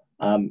Lebanon.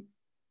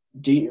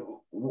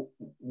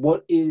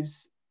 What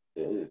is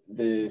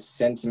the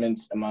sentiment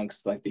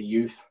amongst like the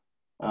youth,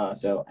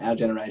 so our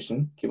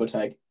generation, give or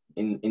take,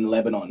 in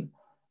Lebanon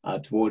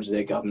towards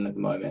their government at the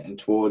moment, and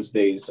towards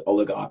these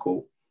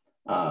oligarchical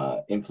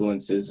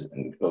influences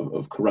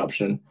of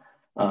corruption?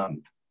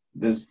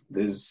 There's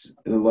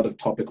a lot of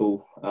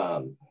topical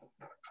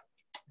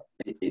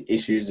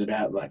issues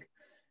about like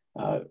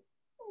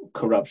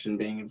corruption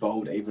being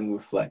involved, even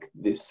with like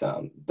this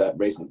that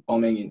recent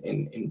bombing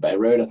in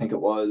Beirut, I think it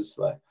was.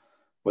 Like,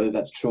 whether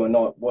that's true or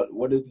not,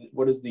 what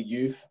does the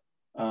youth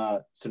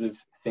sort of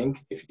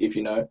think, if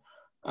you know,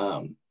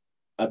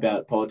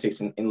 about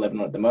politics in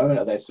Lebanon at the moment?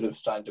 Are they sort of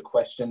starting to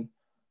question,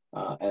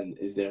 and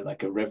is there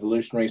like a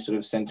revolutionary sort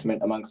of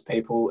sentiment amongst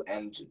people,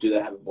 and do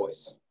they have a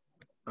voice?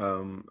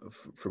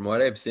 From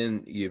what I've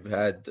seen, you've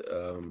had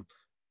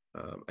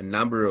a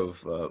number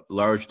of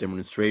large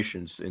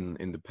demonstrations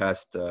in the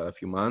past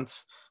few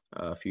months,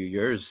 few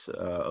years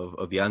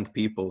of young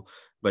people,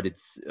 but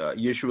it's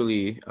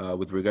usually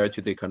with regard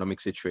to the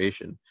economic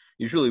situation.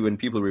 Usually when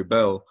people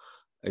rebel,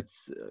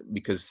 it's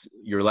because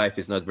your life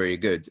is not very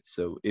good.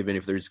 So even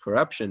if there's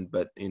corruption,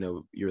 but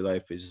your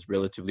life is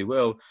relatively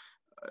well,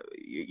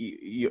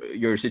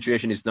 your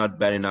situation is not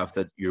bad enough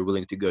that you're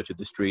willing to go to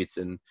the streets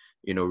and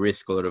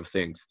risk a lot of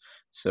things.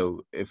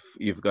 So if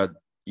you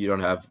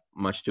don't have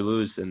much to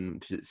lose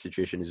and the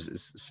situation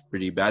is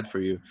pretty bad for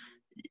you,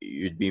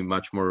 you'd be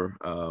much more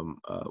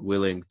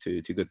willing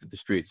to go to the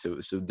streets.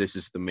 So this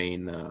is the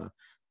main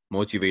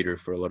motivator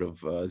for a lot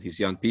of these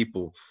young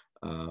people.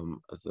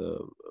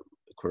 The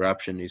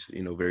corruption is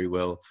very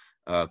well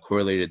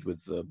correlated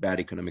with the bad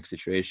economic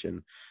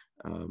situation.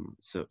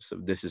 So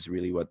this is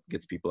really what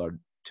gets people out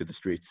to the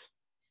streets.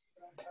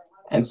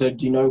 And so,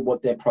 do you know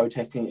what they're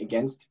protesting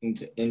against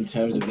in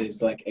terms of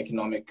these like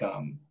economic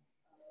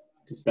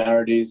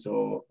disparities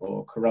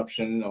or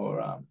corruption,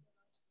 or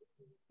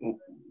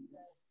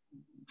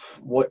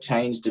what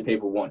change do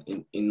people want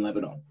in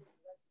Lebanon?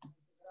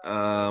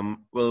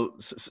 Well,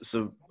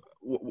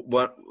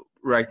 what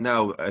right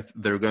now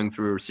they're going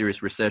through a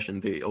serious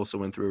recession. They also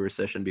went through a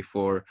recession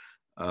before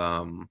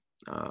the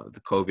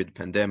COVID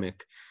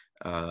pandemic.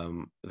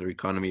 Their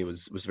economy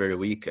was very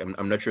weak.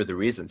 I'm not sure the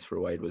reasons for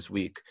why it was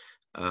weak,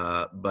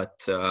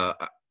 but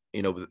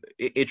you know,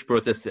 each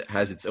protest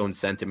has its own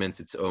sentiments,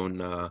 its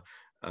own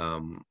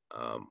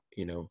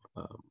you know,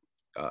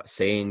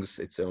 sayings,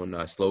 its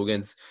own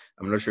slogans.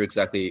 I'm not sure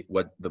exactly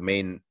what the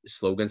main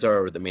slogans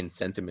are or the main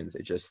sentiments.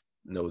 I just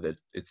know that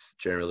it's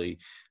generally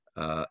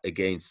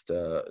against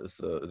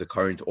the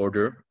current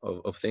order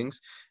of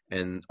things.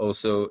 And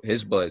also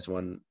Hezbollah is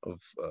one of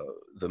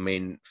the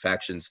main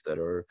factions that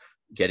are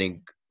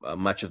getting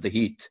much of the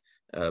heat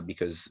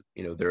because,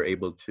 you know, they're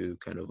able to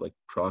kind of like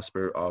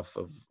prosper off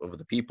of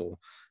the people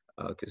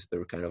because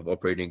they're kind of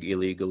operating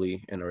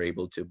illegally and are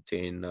able to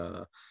obtain,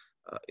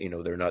 you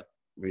know, they're not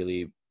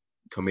really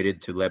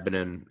committed to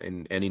Lebanon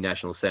in any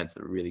national sense.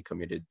 They're really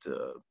committed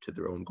to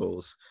their own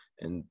goals,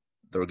 and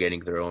they're getting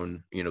their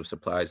own, you know,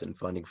 supplies and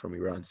funding from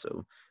Iran.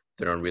 So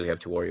they don't really have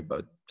to worry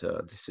about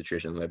the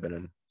situation in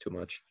Lebanon too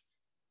much.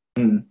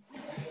 Mm.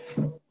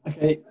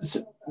 Okay,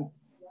 so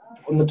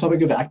on the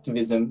topic of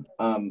activism,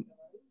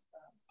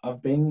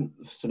 I've been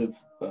sort of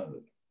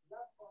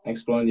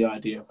exploring the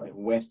idea of like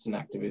Western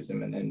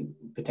activism and then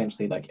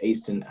potentially like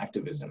Eastern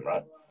activism,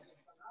 right?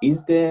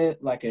 Is there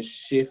like a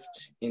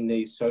shift in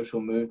these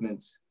social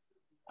movements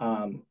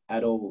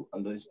at all,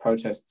 and these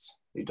protests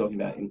you're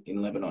talking about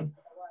in Lebanon,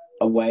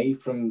 away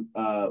from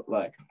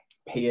like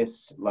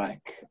pious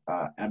like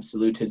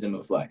absolutism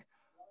of like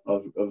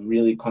of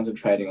really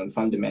concentrating on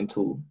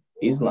fundamental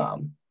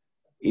Islam?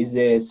 Is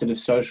there sort of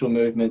social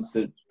movements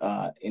that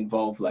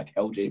involve like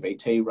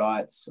LGBT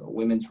rights or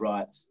women's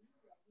rights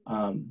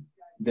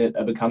that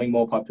are becoming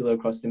more popular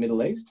across the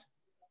Middle East?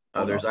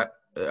 There's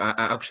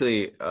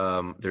actually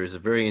there's a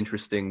very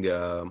interesting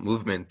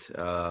movement.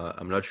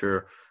 I'm not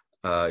sure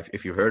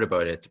if you heard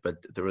about it, but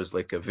there was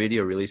like a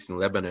video released in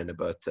Lebanon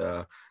about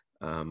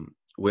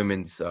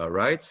women's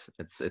rights.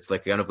 It's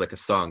like kind of like a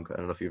song. I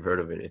don't know if you've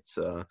heard of it. It's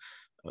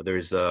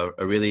there's a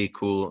really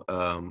cool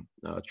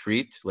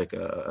treat, like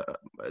a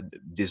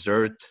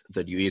dessert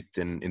that you eat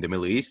in the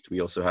Middle East.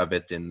 We also have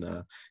it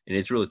in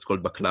Israel. It's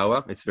called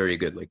baklawa. It's very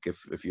good. Like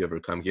if you ever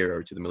come here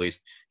or to the Middle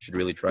East, you should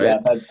really try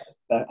it.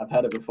 I've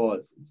had it before.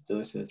 It's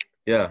delicious.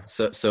 Yeah,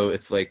 so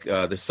it's like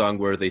the song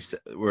where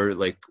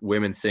like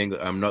women sing,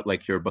 "I'm not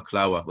like your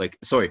baklawa." Like,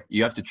 sorry,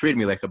 you have to treat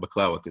me like a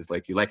baklawa because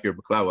like you like your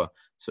baklawa,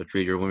 so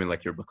treat your women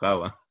like your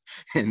baklawa.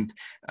 And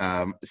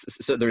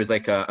so there's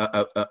like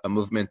a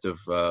movement of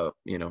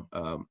you know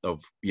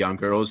of young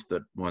girls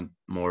that want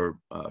more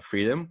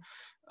freedom,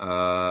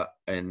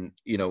 and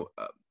you know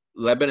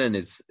Lebanon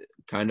is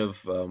kind of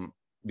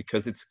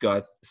because it's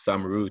got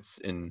some roots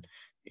in,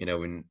 you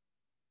know, in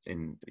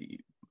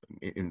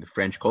the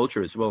French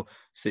culture as well.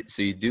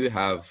 So you do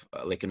have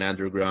like an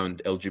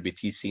underground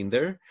LGBT scene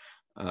there.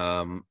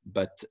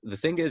 But the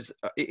thing is,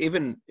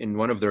 even in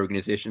one of the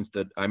organizations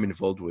that I'm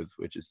involved with,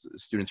 which is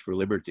Students for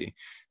Liberty,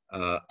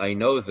 I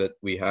know that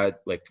we had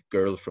like a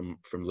girl from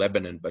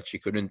Lebanon, but she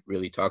couldn't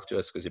really talk to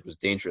us because it was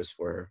dangerous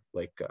for her,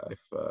 like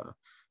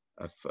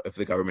if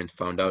the government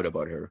found out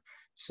about her.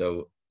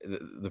 So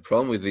the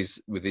problem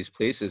with these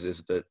places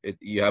is that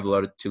you have a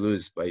lot to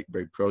lose by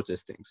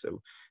protesting.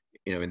 So,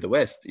 you know, in the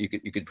West, you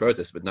could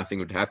protest, but nothing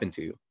would happen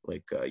to you.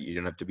 Like you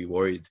don't have to be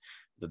worried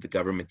that the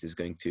government is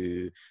going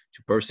to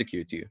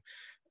persecute you,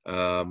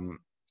 and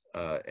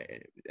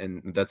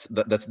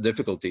that's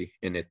difficulty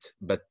in it.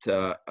 But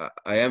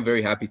I am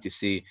very happy to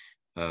see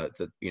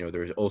that, you know,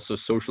 there's also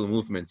social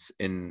movements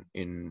in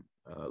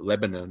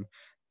Lebanon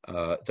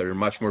that are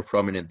much more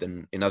prominent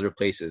than in other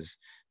places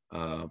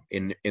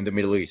in the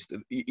Middle East.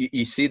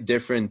 You see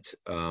different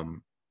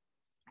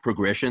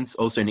progressions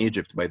also in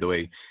Egypt, by the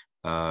way.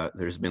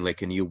 There's been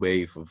like a new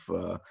wave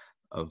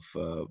of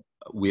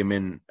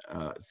women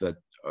that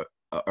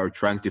are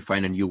trying to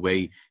find a new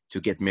way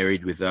to get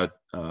married without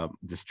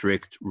the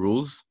strict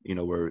rules, you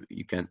know, where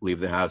you can't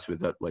leave the house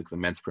without like the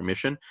man's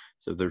permission.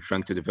 So they're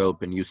trying to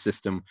develop a new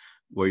system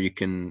where you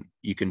can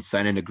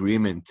sign an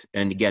agreement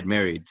and get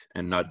married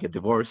and not get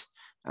divorced,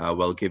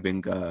 while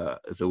giving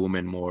the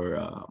woman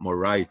more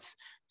rights.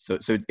 So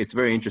it's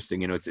very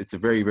interesting. You know, it's a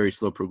very, very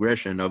slow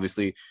progression.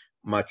 Obviously,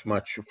 much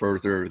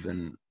further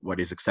than what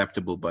is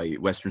acceptable by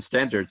Western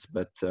standards.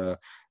 But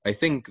I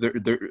think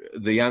the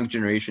young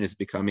generation is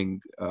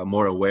becoming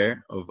more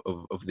aware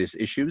of these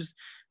issues.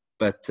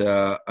 But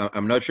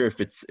I'm not sure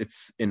if it's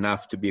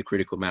enough to be a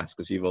critical mass,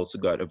 because you've also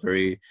got a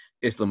very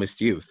Islamist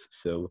youth.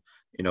 So,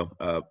 you know,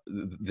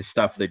 the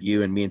stuff that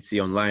you and me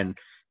see online,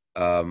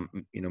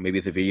 you know,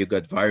 maybe the video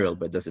got viral,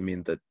 but doesn't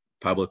mean that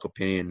public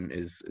opinion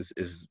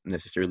is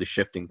necessarily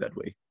shifting that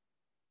way.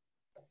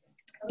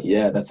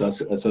 Yeah, that's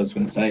what I was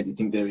going to say. Do you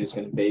think there is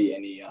going to be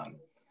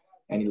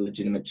any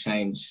legitimate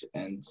change?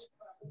 And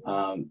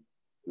um,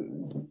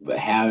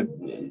 how,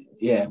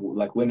 yeah,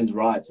 like women's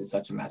rights is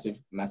such a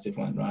massive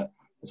one, right?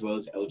 As well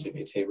as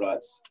LGBT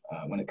rights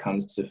when it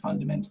comes to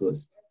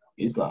fundamentalist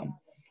Islam.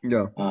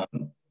 Yeah.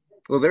 Um,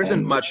 Well, there isn't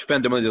and much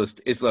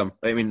fundamentalist Islam.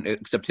 I mean,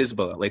 except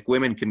Hezbollah. Like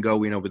women can go,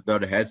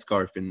 without a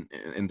headscarf,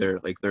 and there,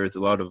 like, there's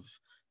a lot of.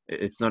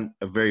 It's not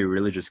a very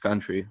religious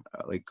country,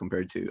 like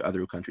compared to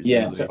other countries in the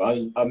yeah, Middle so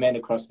East. I meant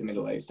across the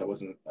Middle East. I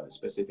wasn't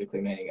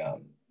specifically meaning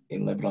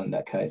in Lebanon in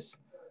that case.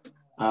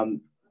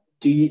 Um,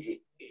 do you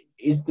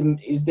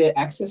is there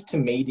access to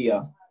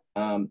media?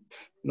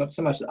 Not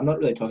so much. I'm not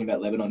really talking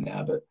about Lebanon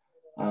now, but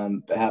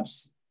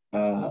perhaps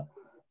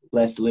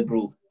less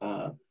liberal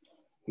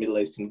Middle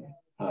Eastern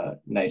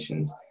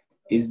nations.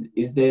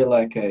 Is there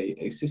like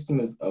a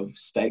system of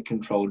state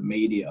controlled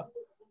media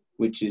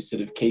which is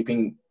sort of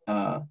keeping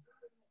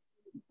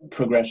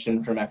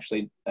progression from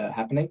actually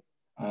happening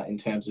in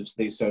terms of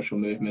these social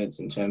movements?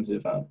 In terms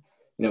of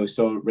we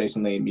saw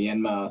recently in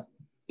Myanmar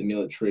the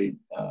military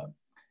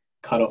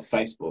cut off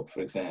Facebook,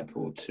 for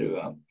example,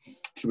 to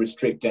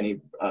restrict any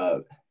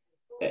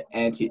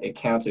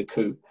counter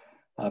coup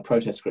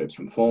protest groups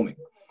from forming.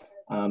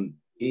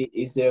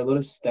 Is there a lot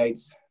of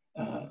states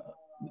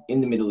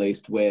in the Middle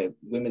East where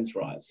women's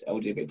rights,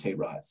 LGBT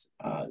rights,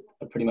 are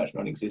pretty much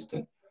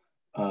non-existent,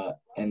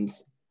 and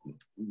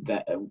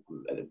that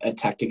a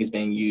tactic is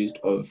being used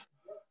of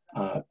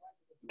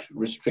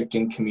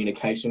restricting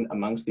communication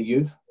amongst the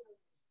youth?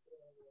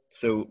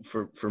 So,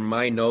 for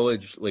my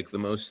knowledge, like the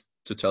most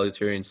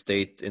totalitarian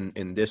state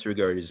in this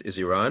regard is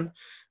Iran,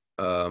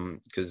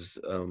 because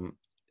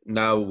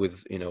now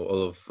with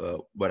all of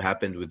what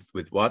happened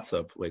with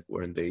WhatsApp, like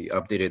when they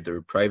updated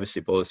their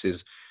privacy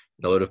policies,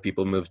 a lot of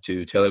people moved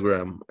to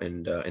Telegram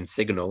and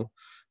Signal.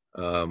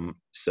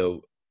 So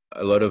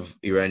a lot of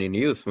Iranian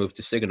youth moved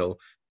to Signal,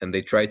 and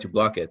they tried to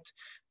block it.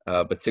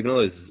 But Signal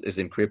is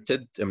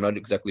encrypted. I'm not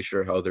exactly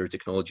sure how their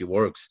technology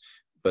works,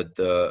 but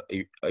the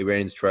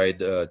Iranians tried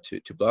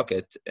to block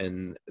it,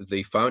 and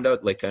they found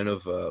out like kind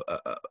of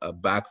a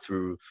back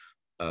through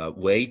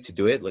way to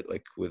do it,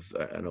 like with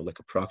I don't know, like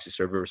a proxy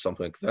server or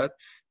something like that,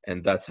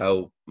 and that's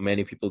how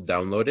many people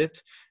download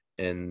it.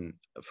 And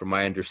from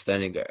my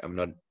understanding, I'm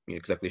not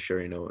exactly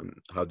sure,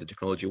 how the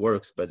technology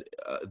works, but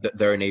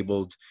they're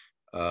enabled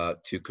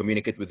to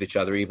communicate with each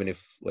other, even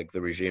if like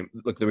the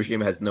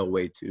regime has no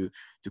way to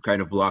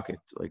kind of block it,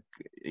 like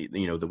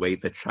the way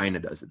that China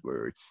does it,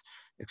 where it's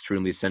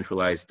extremely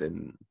centralized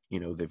and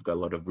they've got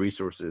a lot of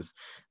resources.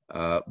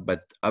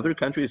 But other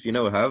countries,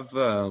 have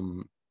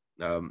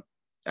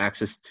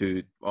access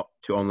to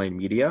online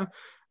media,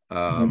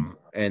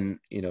 and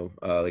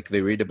like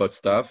they read about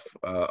stuff.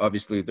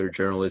 Obviously, their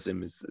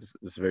journalism is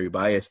very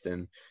biased,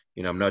 and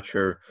I'm not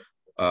sure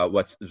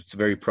what's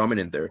very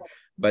prominent there.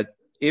 But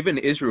even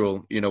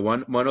Israel,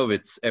 one of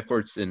its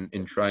efforts in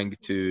trying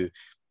to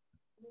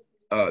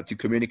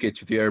communicate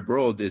to the Arab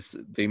world is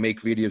they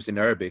make videos in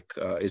Arabic.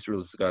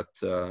 Israel's got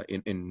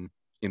in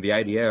the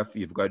IDF,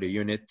 you've got a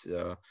unit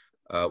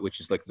which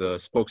is like the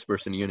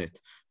spokesperson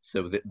unit.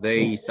 So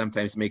they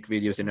sometimes make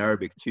videos in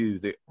Arabic to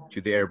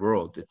the Arab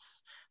world.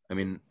 I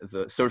mean,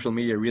 the social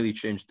media really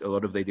changed a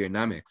lot of the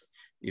dynamics.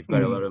 You've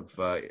got a lot of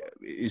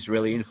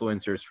Israeli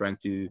influencers trying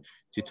to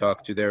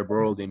talk to their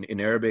world in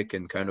Arabic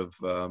and kind of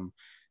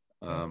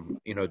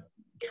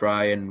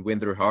try and win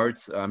their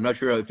hearts. I'm not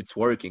sure if it's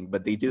working,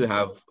 but they do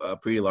have a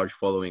pretty large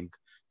following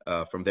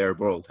from their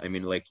world. I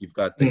mean, like you've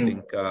got, I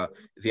think,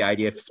 the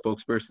IDF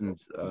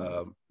spokesperson's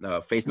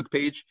Facebook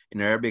page in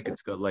Arabic.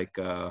 It's got like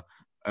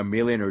 1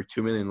 million or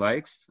 2 million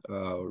likes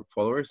or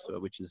followers,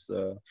 which is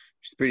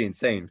pretty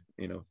insane.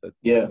 That.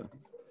 Yeah.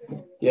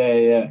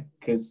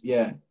 Because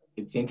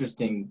it's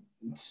interesting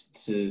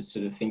to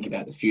sort of think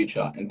about the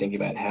future and think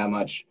about how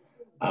much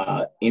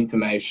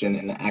information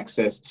and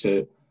access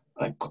to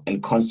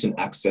and constant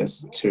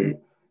access to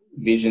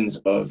visions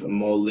of a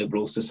more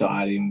liberal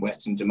society and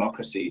Western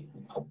democracy,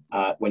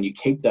 when you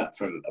keep that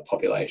from a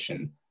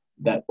population,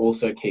 that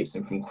also keeps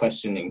them from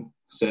questioning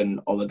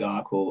certain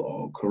oligarchical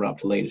or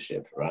corrupt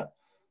leadership, right?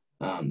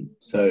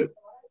 So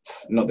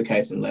not the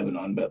case in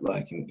Lebanon, but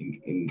like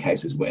in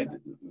cases where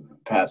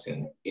perhaps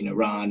in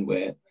Iran,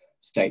 where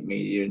state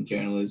media and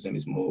journalism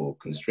is more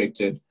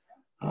constricted,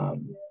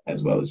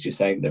 as well as you're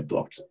saying they've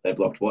blocked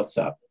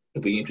WhatsApp.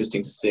 It'll be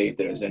interesting to see if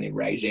there is any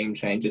regime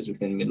changes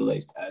within the Middle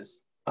East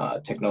as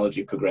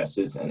technology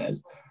progresses and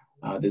as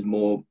there's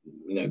more,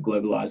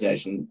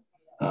 globalization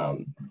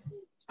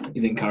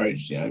is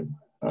encouraged.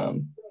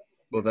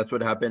 Well, that's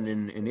what happened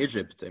in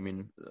Egypt. I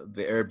mean,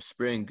 the Arab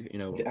Spring,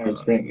 the Arab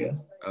Spring, yeah.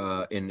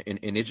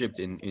 In Egypt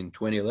in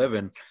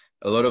 2011,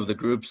 a lot of the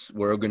groups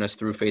were organized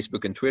through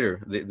Facebook and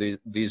Twitter.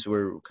 These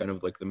were kind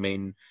of like the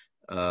main,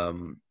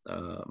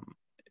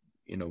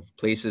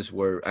 places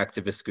where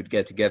activists could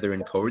get together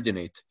and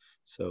coordinate.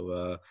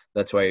 So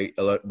that's why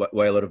a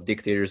lot of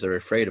dictators are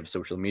afraid of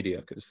social media,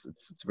 because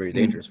it's very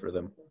dangerous for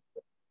them.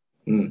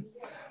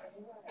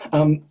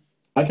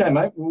 Okay,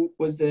 mate.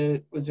 Was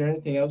there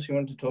anything else you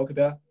wanted to talk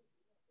about?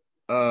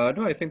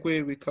 No, I think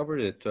we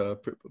covered it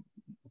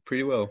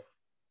pretty well.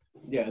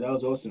 Yeah, that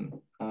was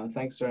awesome.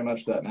 Thanks very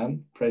much for that,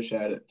 man.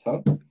 Appreciate it,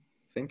 Tom.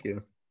 Thank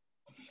you.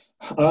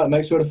 All right,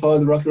 make sure to follow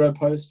the Rocky Road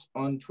Post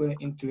on Twitter,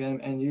 Instagram,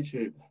 and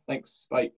YouTube. Thanks. Bye.